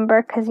important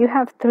number because you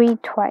have 3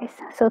 twice.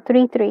 So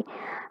 3, 3,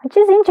 which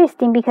is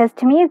interesting because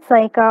to me it's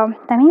like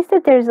that means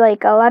that there's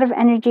like a lot of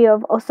energy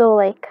of also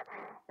like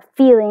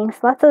feelings,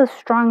 lots of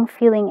strong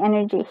feeling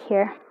energy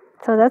here.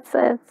 So it's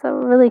a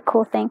really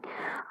cool thing.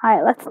 All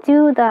right, let's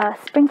do the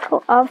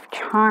sprinkle of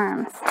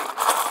charms.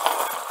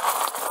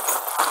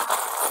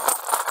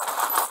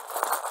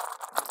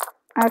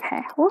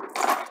 Okay. Ooh.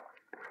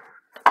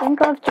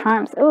 Sprinkle of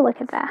charms. Oh, look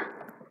at that.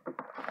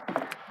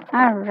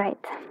 All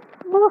right.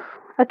 Ooh.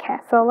 Okay,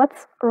 so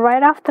let's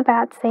right off the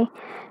bat say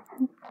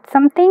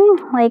something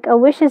like a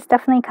wish is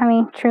definitely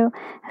coming true.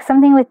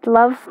 Something with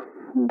love.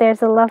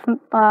 There's a love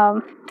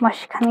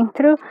wish coming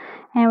through,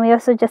 and we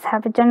also just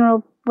have a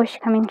general wish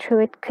coming true.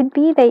 It could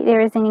be that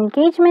there is an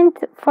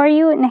engagement for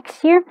you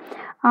next year.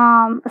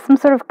 Some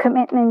sort of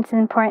commitment is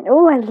important.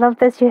 Oh, I love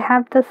this. You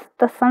have the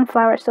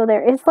sunflower, so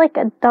there is like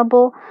a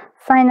double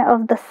sign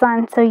of the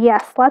sun. So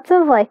yes, lots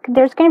of like,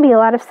 there's going to be a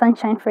lot of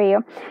sunshine for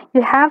you.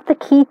 You have the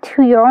key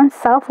to your own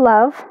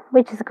self-love,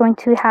 which is going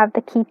to have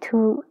the key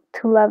to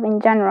love in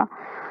general.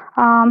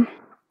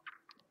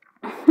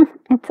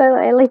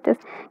 I like this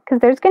because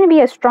there's going to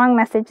be a strong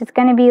message. It's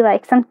going to be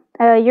like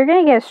you're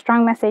going to get a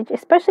strong message,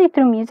 especially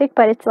through music,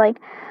 but it's like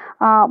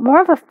more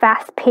of a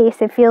fast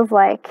pace, it feels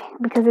like,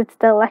 because it's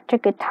the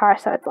electric guitar,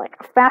 so it's like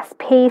a fast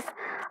pace.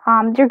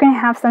 You're going to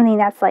have something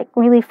that's like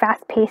really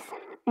fast paced.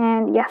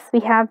 And yes,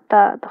 we have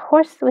the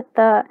horse with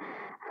the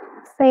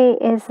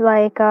is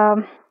like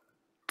oh,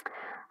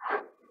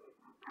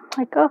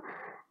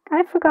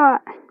 I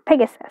forgot,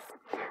 Pegasus.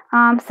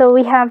 So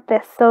we have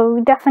this. So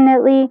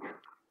definitely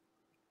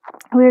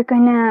you're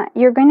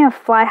gonna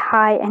fly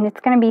high, and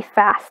it's gonna be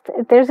fast.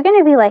 There's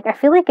gonna be like, I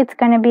feel like it's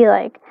gonna be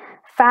like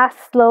fast,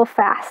 slow,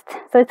 fast.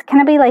 So it's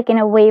gonna be like in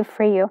a wave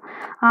for you.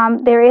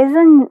 There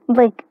isn't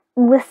like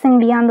listen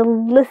beyond the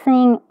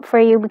listening for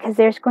you, because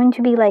there's going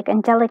to be like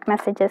angelic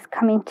messages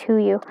coming to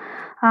you.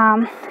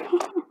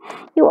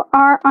 You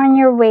are on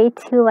your way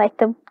to like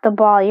the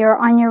ball. You're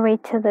on your way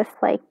to this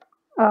like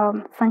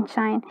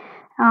sunshine.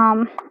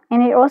 And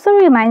it also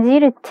reminds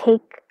you to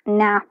take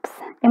naps.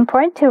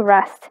 Important to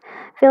rest.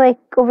 I feel like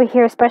over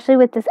here, especially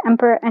with this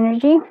Emperor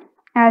energy,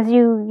 as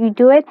you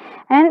do it,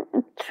 and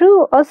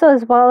true also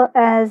as well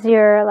as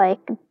you're like,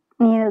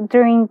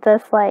 during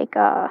this like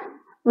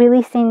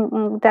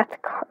releasing death,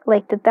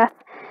 like the death,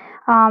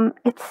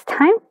 it's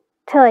time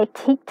to like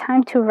take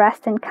time to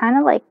rest and kind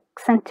of like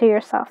center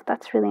yourself.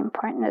 That's really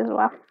important as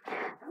well.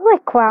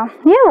 Like, wow,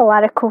 you have a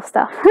lot of cool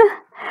stuff.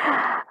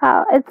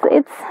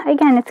 It's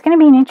again, it's going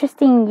to be an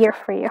interesting year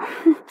for you.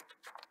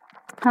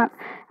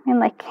 And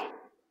like,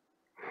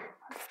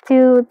 let's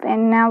do,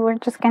 and now we're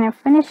just going to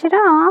finish it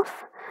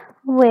off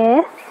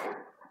with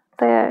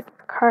the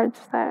cards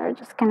that are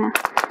just going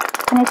to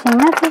finishing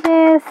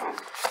messages.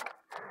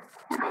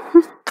 Yeah.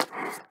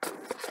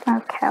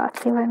 Okay,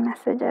 let's see what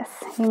messages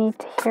you need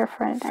to hear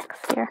for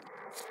next year.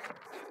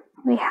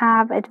 We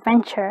have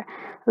adventure.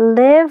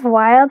 Live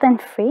wild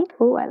and free.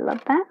 Ooh, I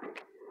love that.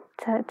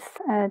 So it's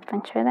an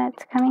adventure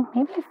that's coming.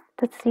 Maybe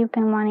that's you've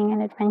been wanting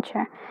an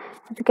adventure.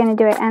 It's going to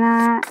do it. And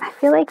I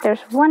feel like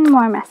there's one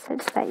more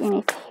message that you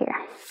need to hear.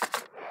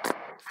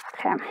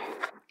 Okay.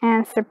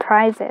 And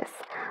surprises.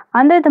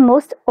 Under the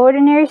most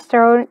ordinary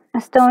stone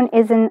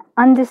is an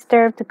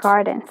undisturbed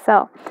garden.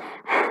 So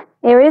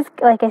there is,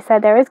 like I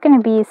said, there is going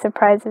to be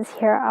surprises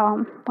here.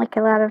 Like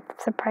a lot of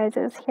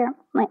surprises here.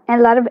 Like a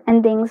lot of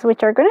endings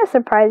which are going to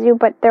surprise you,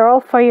 but they're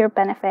all for your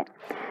benefit.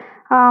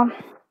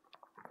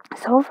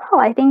 So overall,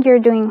 I think you're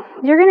going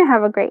to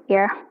have a great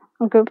year,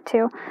 group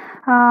 2.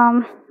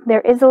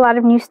 There is a lot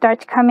of new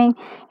starts coming.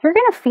 You're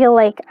going to feel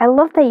like, I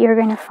love that you're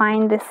going to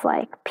find this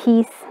like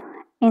peace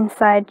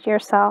inside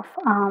yourself.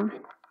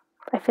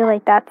 I feel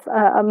like that's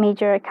a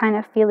major kind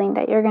of feeling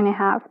that you're going to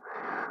have.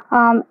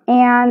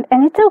 And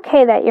it's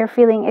okay that you're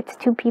feeling it's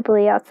too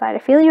peoply outside. I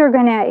feel you're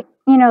going to,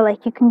 you know,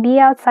 like you can be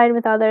outside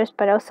with others,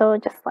 but also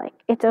just like,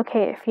 it's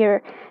okay if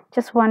you're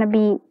just want to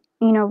be,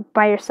 you know,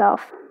 by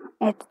yourself.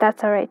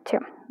 That's all right too.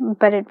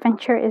 But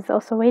adventure is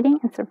also waiting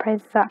and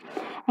surprises are.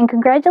 And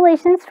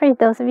congratulations for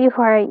those of you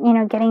who are, you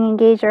know, getting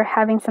engaged or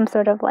having some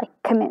sort of like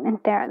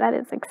commitment there. That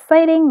is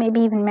exciting. Maybe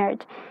even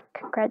marriage.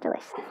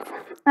 Congratulations.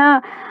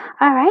 All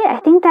right.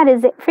 I think that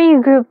is it for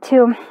you, group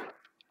 2.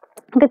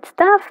 Good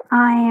stuff.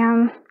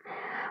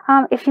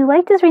 If you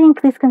like this reading,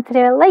 please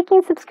consider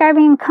liking,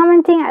 subscribing, and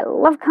commenting. I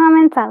love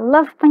comments. I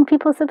love when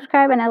people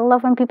subscribe, and I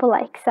love when people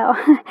like. So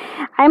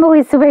I'm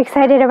always super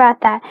excited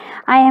about that.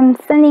 I am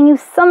sending you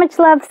so much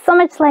love, so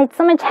much light,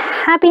 so much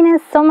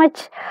happiness, so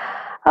much,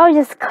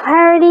 just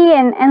clarity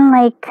and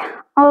like,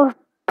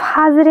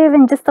 positive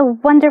and just a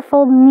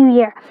wonderful new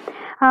year.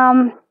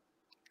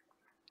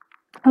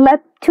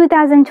 Let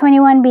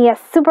 2021 be a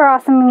super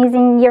awesome,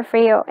 amazing year for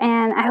you.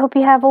 And I hope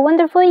you have a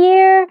wonderful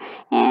year.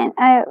 And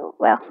I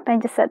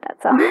just said that,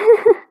 so.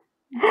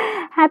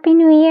 Happy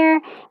New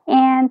Year.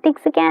 And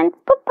thanks again.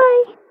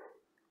 Bye-bye.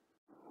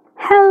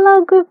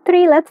 Hello, Group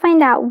 3. Let's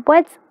find out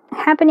what's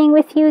happening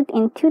with you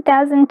in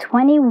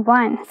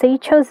 2021. So you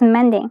chose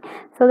mending.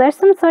 So there's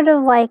some sort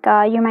of like,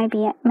 you might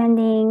be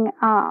mending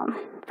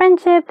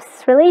friendships,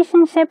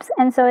 relationships.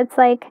 And so it's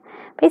like,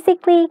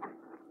 basically,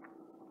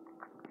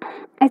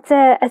 it's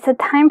a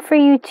time for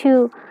you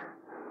to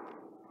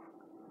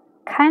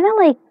kind of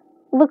like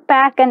look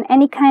back on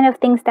any kind of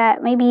things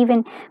that maybe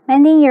even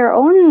mending your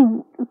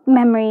own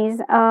memories.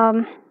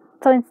 So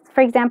it's, for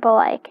example,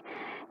 like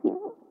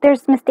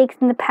there's mistakes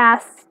in the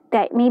past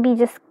that maybe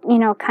just, you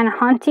know, kind of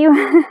haunt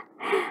you.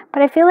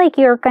 But I feel like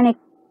you're going to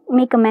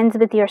make amends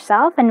with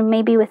yourself and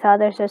maybe with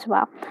others as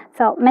well.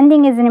 So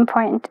mending is an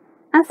important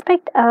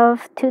aspect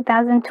of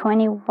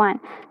 2021.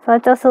 So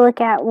let's also look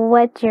at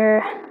what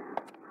your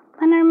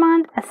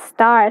Lenormand as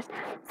stars.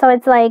 So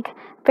it's like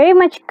very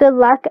much good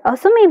luck.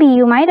 Also, maybe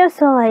you might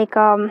also like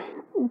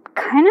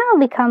kind of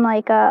become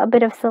like a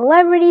bit of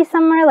celebrity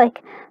somewhere,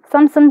 like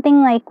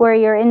something like where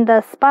you're in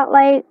the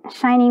spotlight,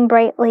 shining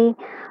brightly.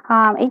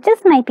 It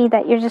just might be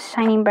that you're just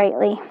shining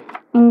brightly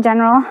in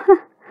general.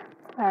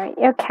 All right.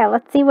 Okay.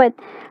 Let's see what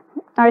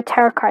our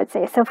tarot cards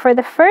say. So for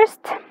the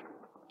first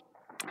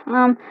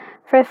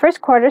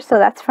quarter, so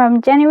that's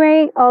from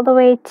January all the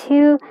way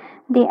to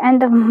the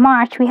end of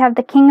March, we have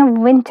the King of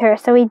Winter.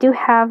 So we do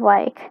have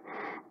like,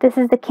 this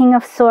is the King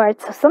of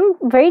Swords. So some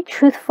very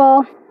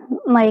truthful,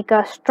 like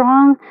a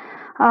strong,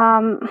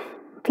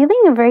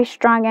 feeling a very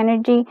strong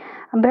energy,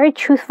 very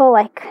truthful,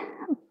 like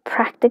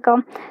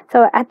practical.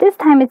 So at this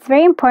time, it's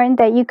very important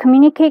that you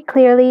communicate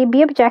clearly,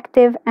 be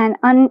objective and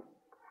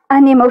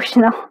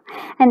unemotional,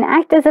 and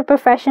act as a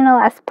professional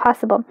as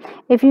possible.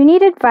 If you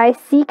need advice,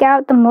 seek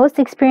out the most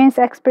experienced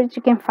experts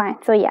you can find.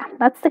 So yeah,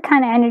 that's the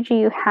kind of energy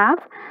you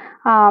have.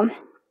 I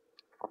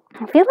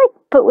feel like,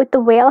 but with the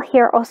whale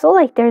here also,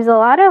 like there's a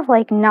lot of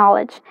like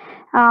knowledge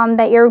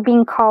that you're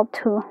being called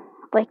to,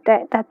 like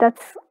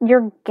that's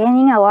you're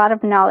gaining a lot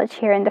of knowledge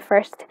here in the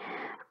first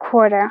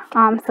quarter.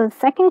 So the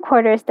second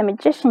quarter is the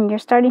Magician. You're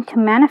starting to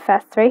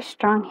manifest very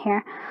strong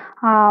here.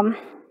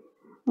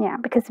 Yeah,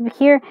 because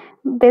here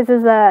this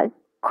is a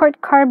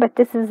court card, but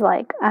this is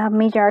like a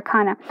major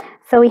arcana.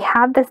 So we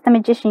have this, the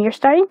Magician. You're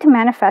starting to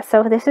manifest.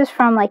 So this is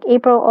from like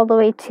April all the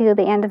way to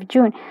the end of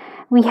June.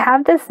 We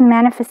have this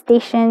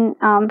manifestation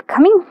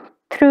coming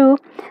through.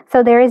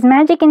 So there is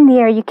magic in the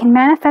air. You can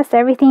manifest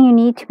everything you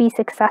need to be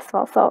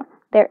successful. So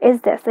there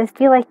is this. I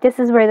feel like this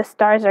is where the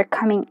stars are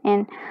coming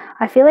in.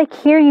 I feel like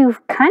here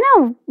you've kind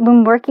of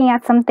been working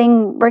at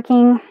something,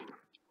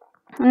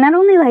 not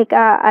only like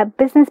a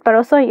business, but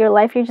also your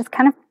life. You're just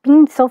kind of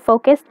being so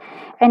focused,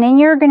 and then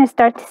you're going to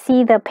start to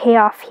see the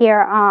payoff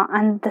here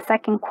on the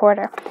second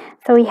quarter.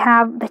 So we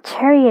have the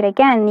Chariot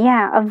again.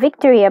 Yeah, a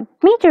victory, a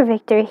major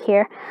victory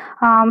here.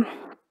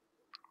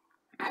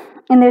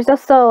 And there's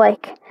also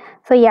like,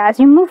 so yeah, as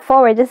you move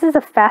forward, this is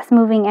a fast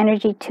moving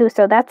energy too.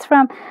 So that's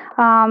from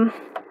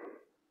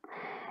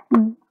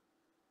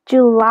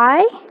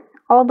July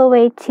all the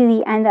way to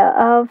the end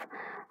of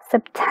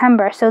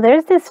September. So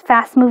there's this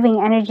fast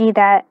moving energy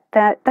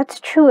that's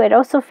true. It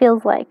also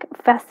feels like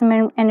fast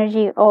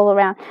energy all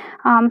around.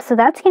 So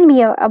that's going to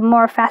be a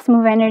more fast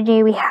move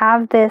energy. We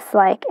have this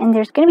like, and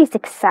there's going to be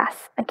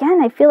success.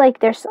 Again, I feel like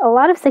there's a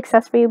lot of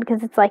success for you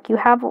because it's like you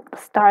have the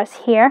stars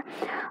here.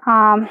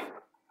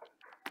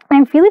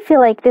 I really feel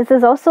like this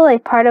is also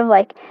like part of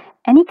like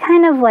any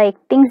kind of like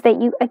things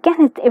that you,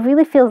 again, it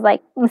really feels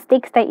like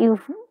mistakes that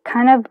you've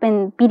kind of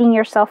been beating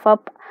yourself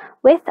up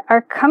with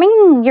are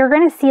coming. You're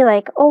going to see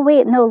like, oh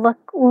wait, no,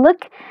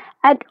 look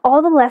at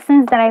all the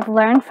lessons that I've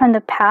learned from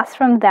the past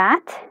from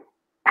that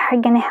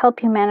are going to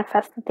help you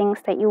manifest the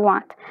things that you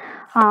want.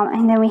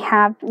 And then we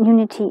have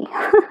Unity.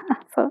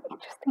 So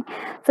interesting.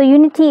 So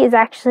Unity is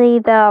actually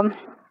the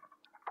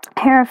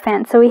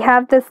Hierophant. So we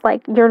have this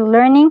like you're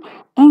learning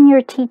and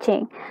you're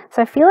teaching.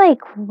 So I feel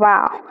like,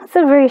 wow, it's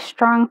a very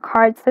strong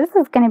card. So this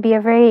is going to be a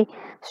very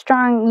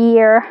strong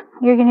year.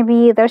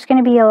 There's going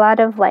to be a lot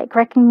of like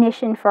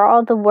recognition for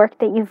all the work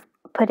that you've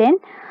put in.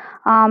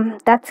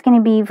 That's going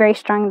to be very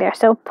strong there.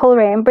 So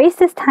Polar, embrace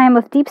this time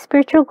of deep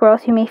spiritual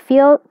growth. You may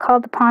feel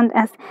called upon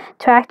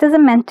to act as a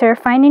mentor,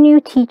 find a new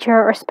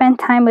teacher, or spend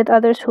time with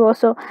others who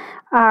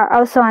are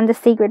also on the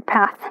sacred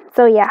path.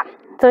 So yeah,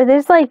 so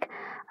there's like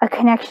a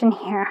connection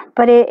here,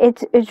 but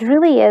it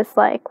really is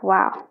like,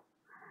 wow,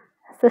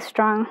 it's a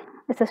strong,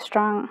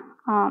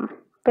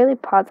 really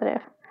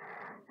positive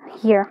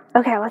here.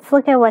 Okay, let's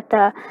look at what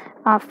the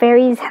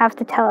fairies have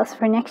to tell us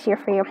for next year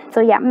for you.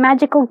 So yeah,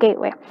 magical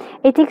gateway.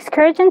 It takes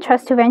courage and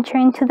trust to venture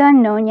into the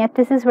unknown, yet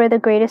this is where the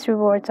greatest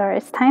rewards are.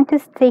 It's time to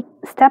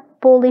step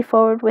boldly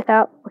forward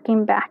without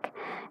looking back.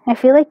 And I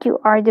feel like you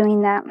are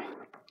doing that.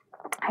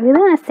 I really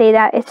want to say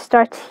that it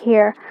starts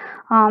here.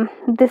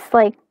 This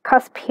like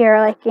cusp here,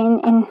 like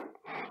you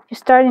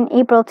start in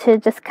April to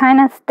just kind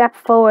of step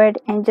forward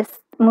and just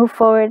move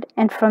forward,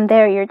 and from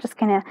there it's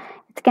gonna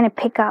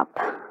pick up.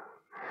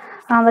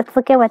 Let's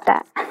look at what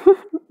that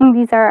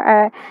these are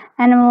our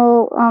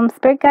animal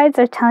spirit guides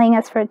are telling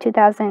us for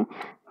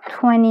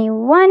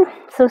 2021.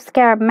 So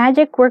Scarab,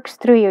 magic works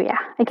through you. Yeah,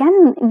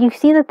 again, you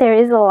see that there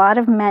is a lot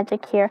of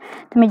magic here.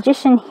 The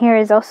Magician here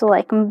is also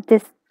like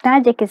this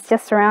magic is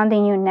just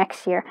surrounding you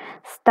next year.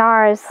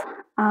 Stars,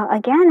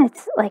 again,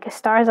 it's like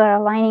stars are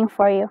aligning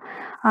for you.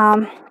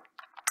 And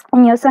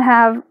you also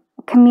have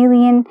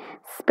Chameleon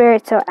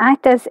Spirit. So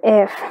act as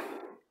if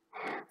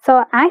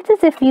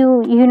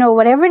you know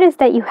whatever it is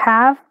that you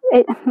have,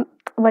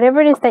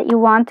 whatever it is that you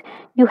want,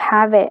 you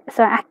have it.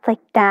 So act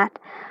like that.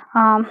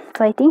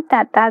 So I think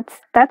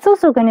that's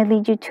also going to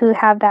lead you to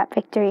have that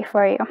victory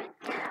for you. All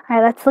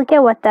right, let's look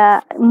at what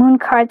the moon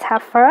cards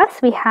have for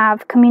us. We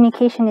have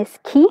communication is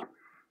key,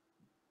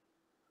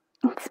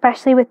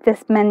 especially with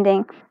this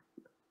mending.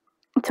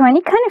 So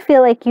any kind of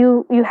feel like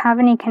you have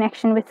any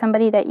connection with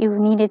somebody that you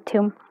needed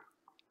to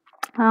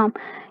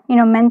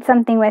mend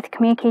something with,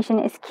 communication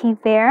is key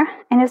there.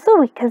 And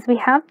also because we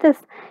have this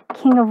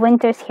King of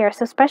Winters here,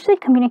 so especially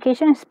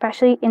communication,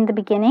 especially in the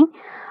beginning.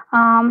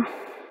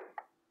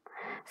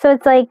 So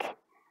it's like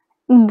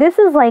this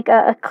is like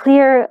a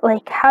clear,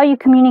 like how you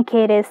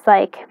communicate is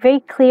like very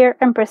clear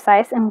and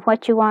precise, and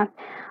what you want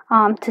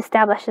to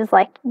establish is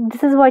like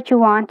this is what you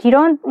want. You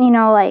don't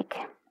like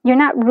you're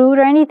not rude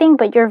or anything,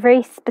 but you're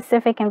very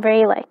specific and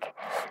very like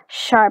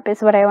sharp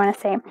is what I want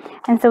to say.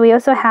 And so we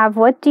also have,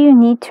 what do you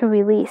need to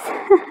release?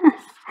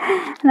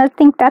 And I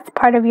think that's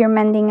part of your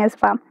mending as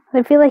well.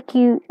 I feel like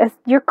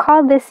your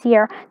call this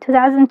year,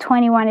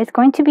 2021, is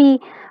going to be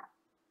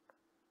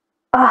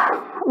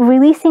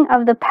releasing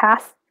of the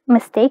past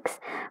mistakes,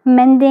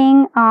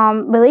 mending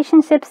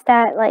relationships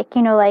that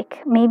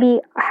maybe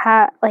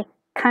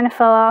kind of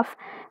fell off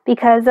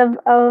because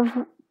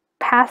of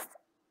past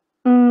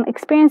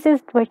experiences,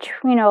 which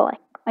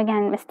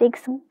again,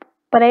 mistakes,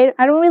 but I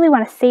don't really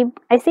want to say,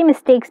 I say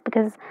mistakes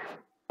because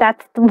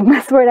that's the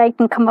best word I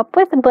can come up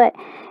with, but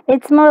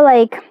it's more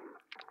like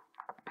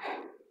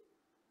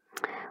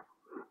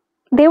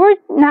they were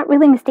not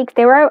really mistakes,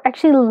 they were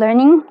actually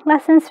learning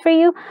lessons for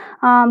you,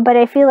 but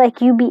I feel like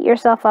you beat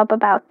yourself up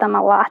about them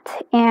a lot,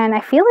 and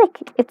I feel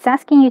like it's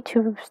asking you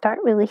to start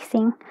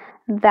releasing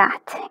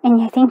that, and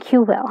I think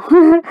you will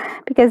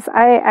because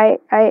I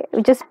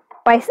just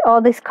by all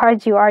these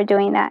cards you are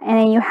doing that. And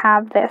then you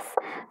have this,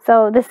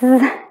 so this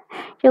is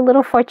your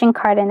little fortune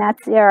card, and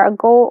that's you're a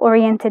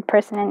goal-oriented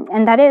person,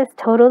 and that is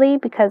totally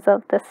because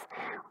of this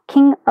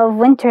King of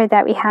Winter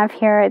that we have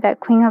here, that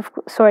Queen of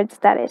Swords.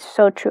 That is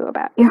so true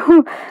about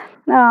you.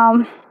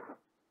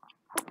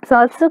 So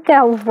let's look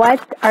at what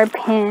our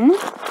pin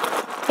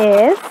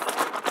is.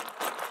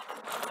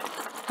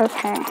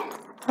 Okay,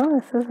 oh,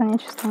 this is an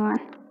interesting one.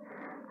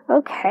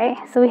 Okay,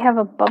 so we have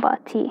a boba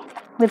tea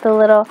with a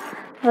little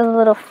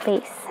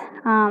face.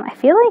 I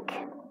feel like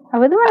I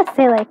really want to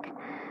say like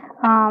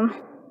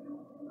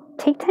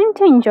take time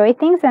to enjoy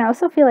things, and I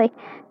also feel like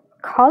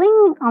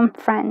calling on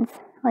friends,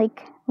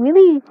 like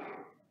really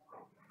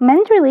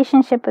mend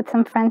relationship with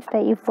some friends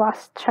that you've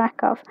lost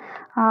track of.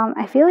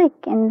 I feel like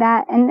in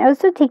that, and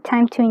also take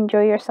time to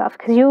enjoy yourself,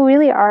 because you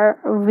really are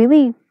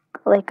really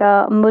like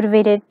a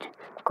motivated,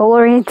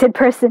 goal-oriented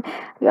person.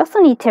 You also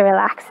need to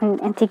relax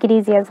and take it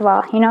easy as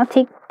well. You know,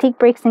 take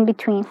breaks in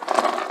between.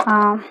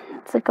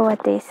 Let's look at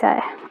what they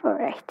said. All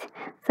right.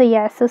 So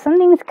yeah, so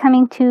something's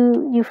coming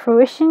to you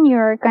fruition.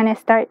 You're gonna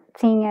start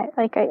seeing it.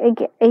 Like I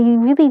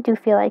really do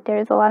feel like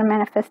there's a lot of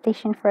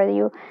manifestation for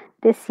you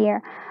this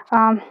year.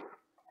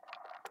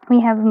 We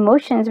have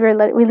emotions. We're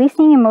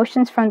releasing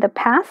emotions from the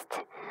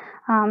past,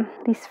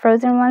 these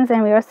frozen ones,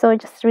 and we're also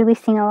just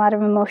releasing a lot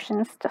of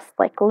emotions, just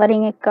like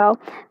letting it go.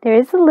 There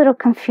is a little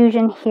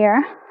confusion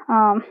here,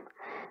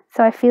 so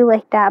I feel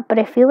like that, but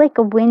I feel like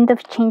a wind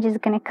of change is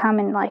going to come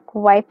and like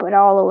wipe it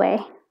all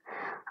away.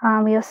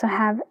 We also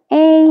have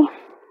A,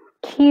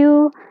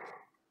 Q,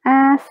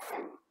 S,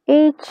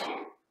 H.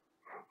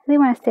 I really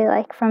want to say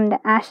like from the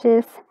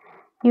ashes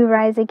you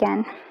rise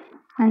again.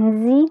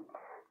 And Z,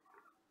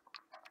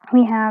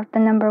 we have the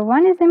number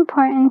 1 is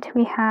important.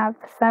 We have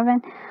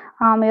 7.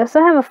 We also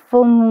have a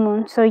full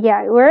moon. So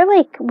yeah,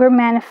 we're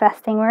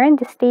manifesting. We're in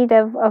the state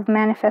of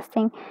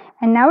manifesting.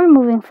 And now we're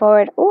moving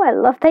forward. Oh, I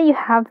love that you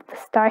have the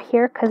star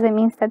here, because it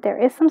means that there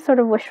is some sort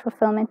of wish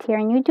fulfillment here.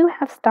 And you do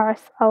have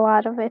stars, a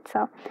lot of it.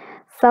 So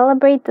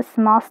celebrate the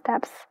small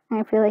steps. And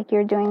I feel like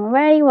you're doing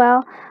very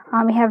well.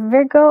 We have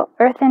Virgo,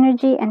 earth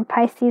energy, and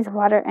Pisces,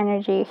 water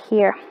energy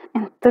here.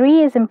 And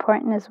 3 is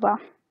important as well.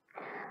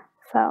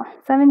 So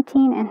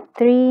 17 and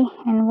 3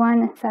 and 1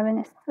 and 7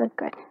 is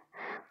good.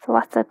 So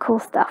lots of cool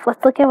stuff.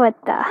 Let's look at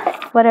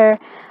what our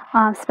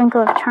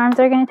sprinkle of charms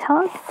are going to tell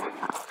us.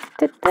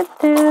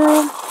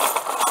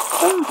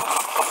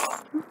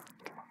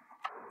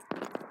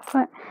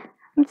 But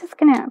I'm just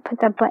going to put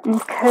that button,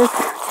 because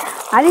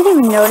I didn't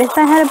even notice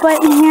I had a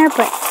button here,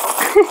 but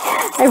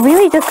I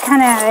really just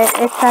kind of,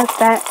 it says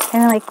that,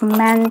 and like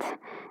mend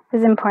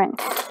is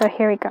important. So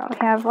here we go. We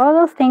have all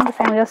those things,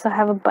 and we also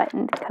have a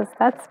button, because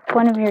that's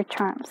one of your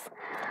charms.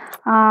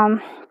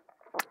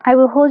 I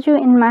will hold you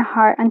in my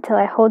heart until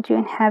I hold you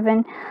in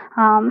heaven.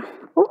 I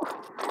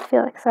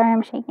feel like, sorry,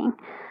 I'm shaking.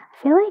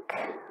 I feel like,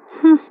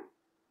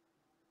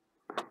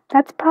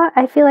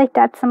 I feel like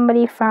that's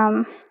somebody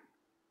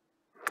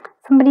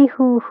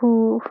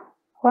who,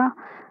 well,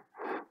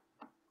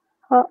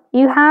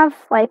 you have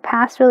like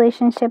past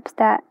relationships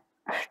that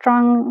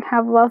strong,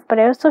 have love, but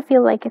I also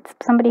feel like it's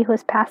somebody who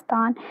has passed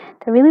on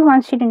that really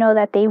wants you to know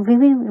that they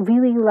really,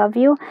 really love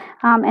you.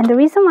 And the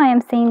reason why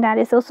I'm saying that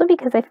is also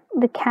because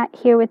the cat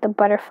here with the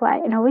butterfly,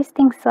 it always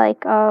thinks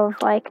like of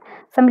like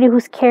somebody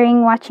who's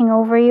caring, watching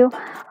over you.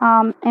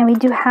 And we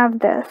do have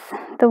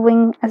the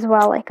wing as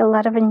well, like a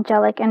lot of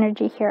angelic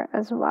energy here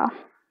as well.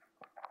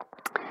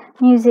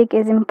 Music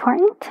is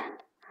important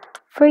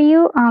for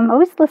you.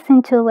 Always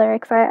listen to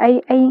lyrics.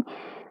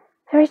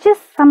 There's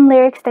just some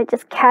lyrics that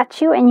just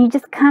catch you, and you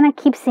just kind of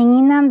keep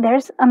singing them.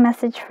 There's a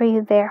message for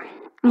you there.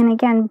 And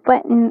again,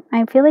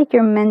 I feel like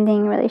you're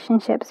mending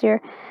relationships. I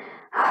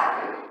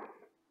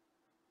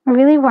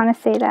really want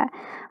to say that.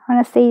 I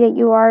want to say that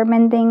you are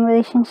mending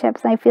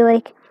relationships. I feel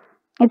like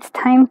it's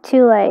time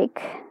to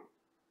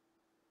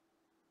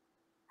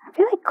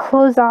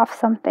close off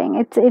something.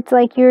 It's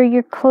like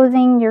you're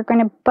closing. You're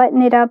gonna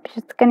button it up.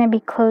 It's gonna be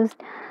closed.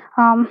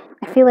 I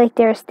feel like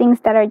there's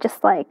things that are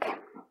just like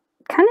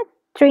kind of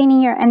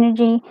draining your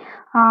energy,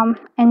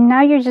 and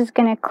now you're just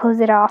gonna close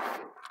it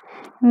off.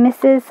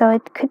 Mrs. So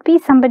it could be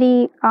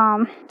somebody,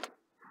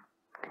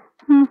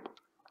 it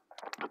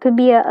could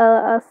be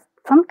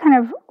some kind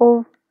of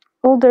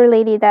older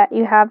lady that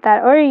you have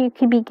that, or you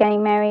could be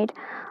getting married,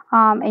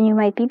 and you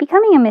might be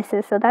becoming a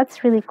Mrs. So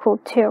that's really cool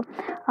too.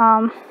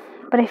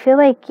 But I feel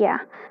like, yeah,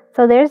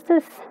 so there's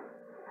this,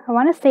 I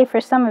want to say for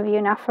some of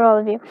you, not for all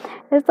of you,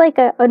 there's like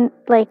I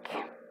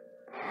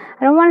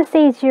don't want to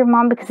say it's your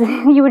mom, because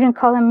you wouldn't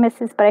call him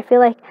Mrs., but I feel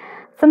like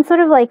some sort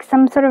of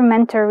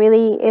mentor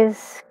really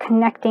is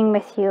connecting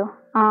with you,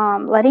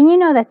 letting you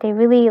know that they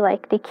really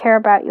they care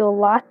about you a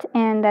lot,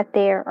 and that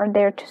they are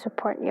there to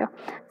support you.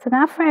 So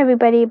not for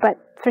everybody, but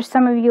for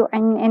some of you,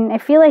 and I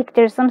feel like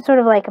there's some sort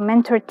of like a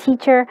mentor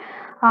teacher,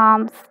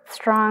 a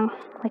strong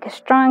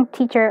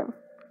teacher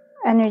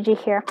energy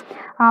here.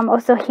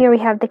 Also here we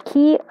have the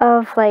key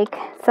of like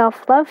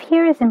self-love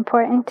here is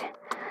important.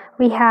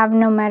 We have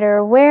no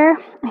matter where.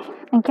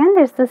 Again,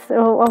 there's this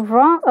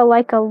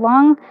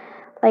long,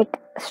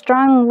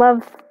 strong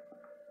love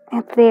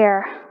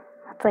there.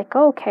 It's like,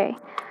 okay.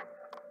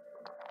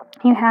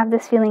 You have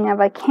this feeling of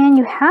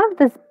you have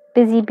this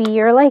busy bee.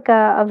 You're like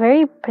a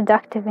very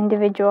productive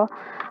individual.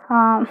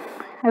 I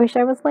wish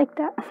I was like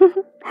that.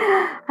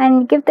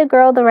 And give the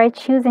girl the right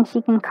shoes and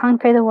she can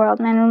conquer the world.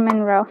 Marilyn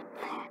Monroe.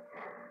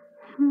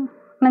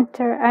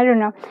 Mentor, I don't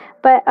know.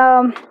 But,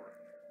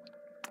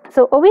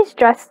 so always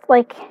dress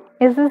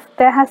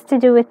that has to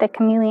do with the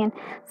chameleon.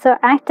 So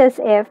act as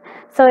if.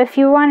 So if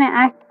you want to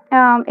act,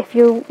 if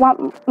you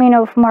want, you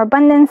know, more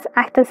abundance,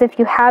 act as if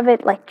you have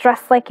it. Like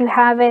dress like you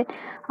have it.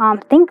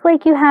 Think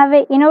like you have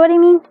it. You know what I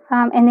mean?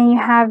 And then you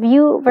have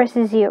you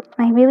versus you.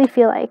 I really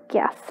feel like,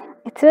 yes,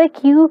 it's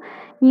like you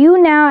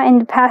now in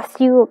the past,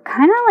 you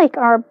kind of like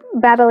are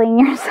battling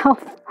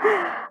yourself.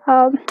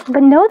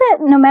 But know that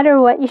no matter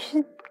what, you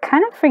should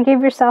kind of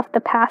forgive yourself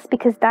the past,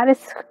 because that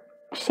is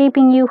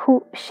shaping you,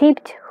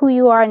 shaped who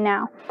you are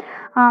now.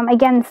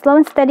 Again, slow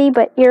and steady,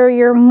 but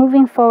you're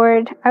moving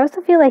forward. I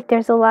also feel like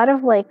there's a lot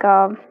of like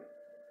kind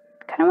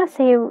of want to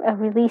say a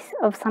release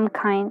of some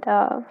kind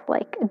of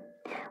like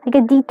a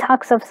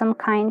detox of some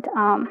kind.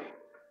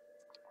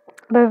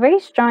 But very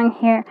strong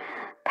here.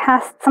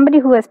 Somebody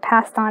who has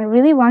passed on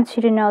really wants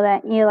you to know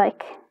that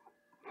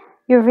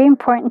you're very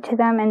important to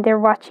them, and they're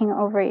watching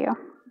over you.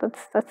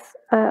 That's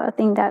a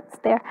thing that's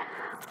there.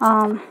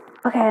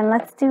 Okay, and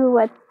let's do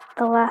let's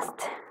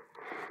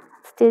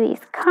do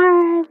these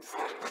cards.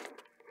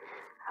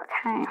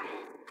 Okay.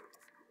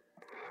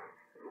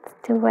 Let's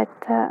do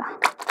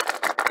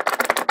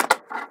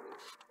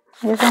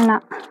these are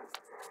not.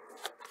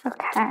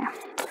 Okay,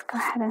 let's go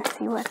ahead and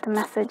see what the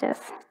message is.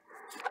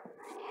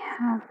 We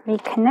have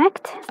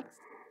reconnect,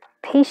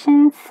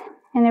 patience,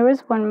 and there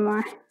was one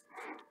more.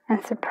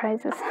 And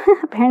surprises.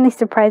 Apparently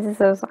surprises.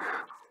 There's a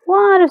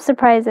lot of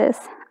surprises.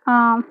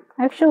 I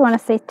actually want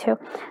to say two.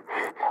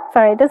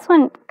 Sorry, this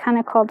one kind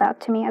of called out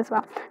to me as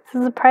well.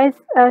 So surprise.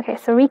 Okay,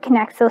 so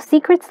reconnect. So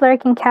secrets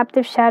lurk in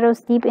captive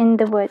shadows deep in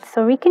the woods.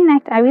 So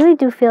reconnect. I really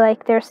do feel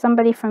like there's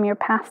somebody from your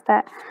past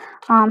that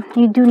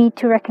you do need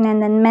to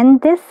reconnect and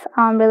mend this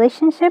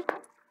relationship,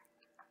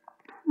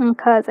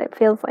 because it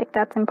feels like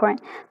that's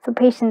important. So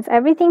patience.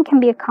 Everything can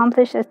be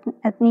accomplished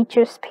at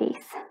nature's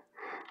pace.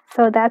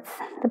 So that's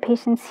the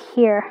patience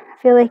here.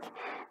 I feel like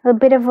a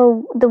bit of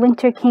the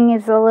Winter King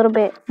is a little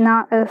bit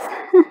not as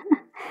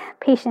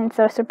patient.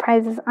 So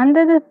surprises.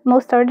 Under the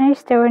most ordinary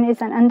stone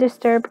is an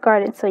undisturbed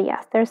garden. So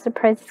yes, there's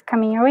surprises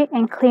coming your way,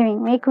 and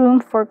clearing. Make room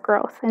for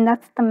growth. And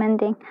that's the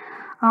mending.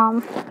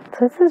 So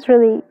this is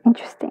really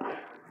interesting.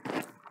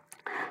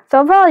 So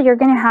overall, you're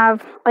going to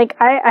have, like,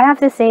 I have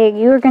to say,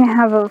 you're going to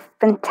have a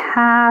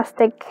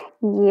fantastic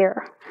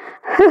year.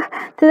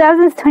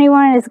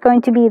 2021 is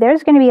going to be,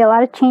 there's going to be a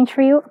lot of change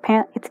for you.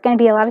 Apparently, it's going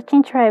to be a lot of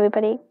change for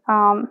everybody.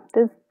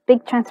 There's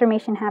big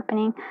transformation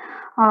happening.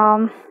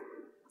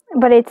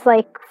 But it's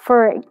like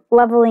for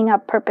leveling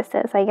up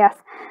purposes, I guess,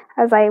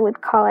 as I would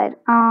call it.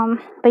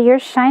 But your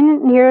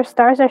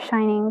stars are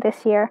shining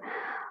this year.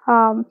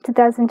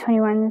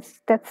 2021,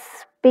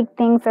 that's big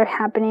things are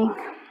happening.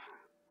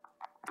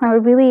 I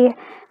would really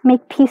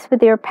make peace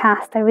with your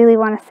past. I really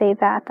want to say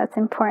that. That's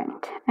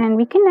important. And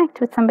reconnect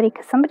with somebody,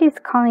 because somebody is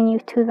calling you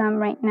to them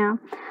right now.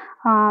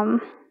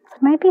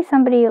 It might be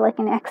somebody like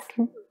an ex,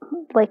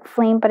 like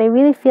flame, but I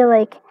really feel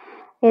like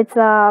it's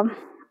a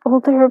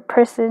older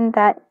person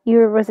that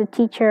was a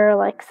teacher,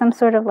 like some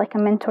sort of like a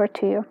mentor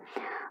to you.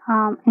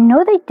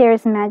 Know that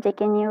there's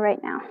magic in you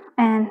right now,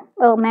 and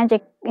well,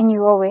 magic in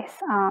you always.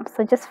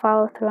 So just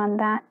follow through on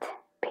that.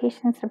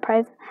 Patience,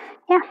 surprise,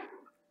 yeah.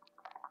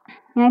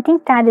 And I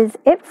think that is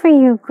it for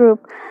you,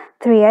 group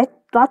 3.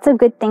 Lots of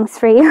good things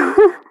for you.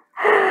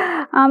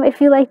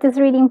 If you like this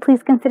reading,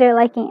 please consider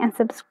liking and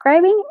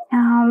subscribing,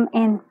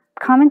 and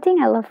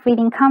commenting. I love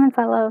reading comments.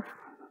 I love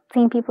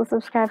seeing people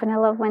subscribe, and I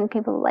love when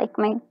people like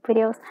my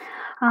videos.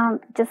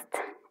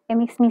 It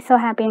makes me so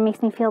happy. It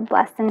makes me feel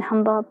blessed and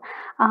humbled.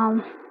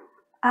 I'm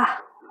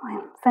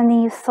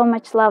sending you so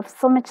much love,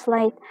 so much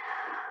light,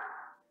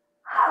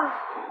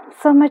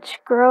 so much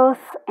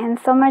growth, and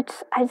so much.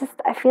 I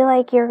feel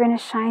like you're going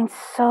to shine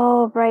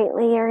so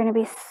brightly. You're going to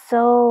be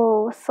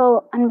so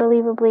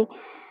unbelievably,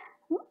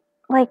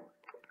 like,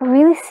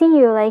 really see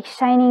you like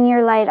shining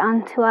your light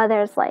onto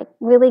others, like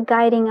really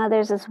guiding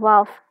others as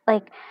well,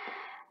 like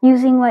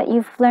using what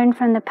you've learned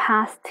from the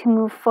past to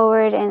move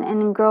forward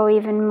and grow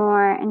even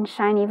more and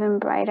shine even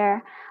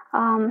brighter.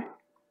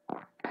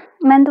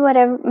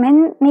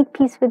 Make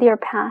peace with your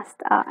past,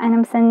 and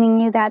I'm sending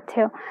you that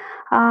too.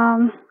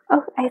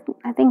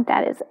 I think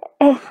that is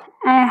it.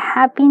 A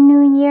happy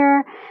new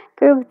year,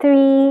 group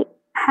 3.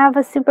 Have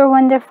a super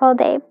wonderful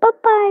day.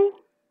 Bye-bye.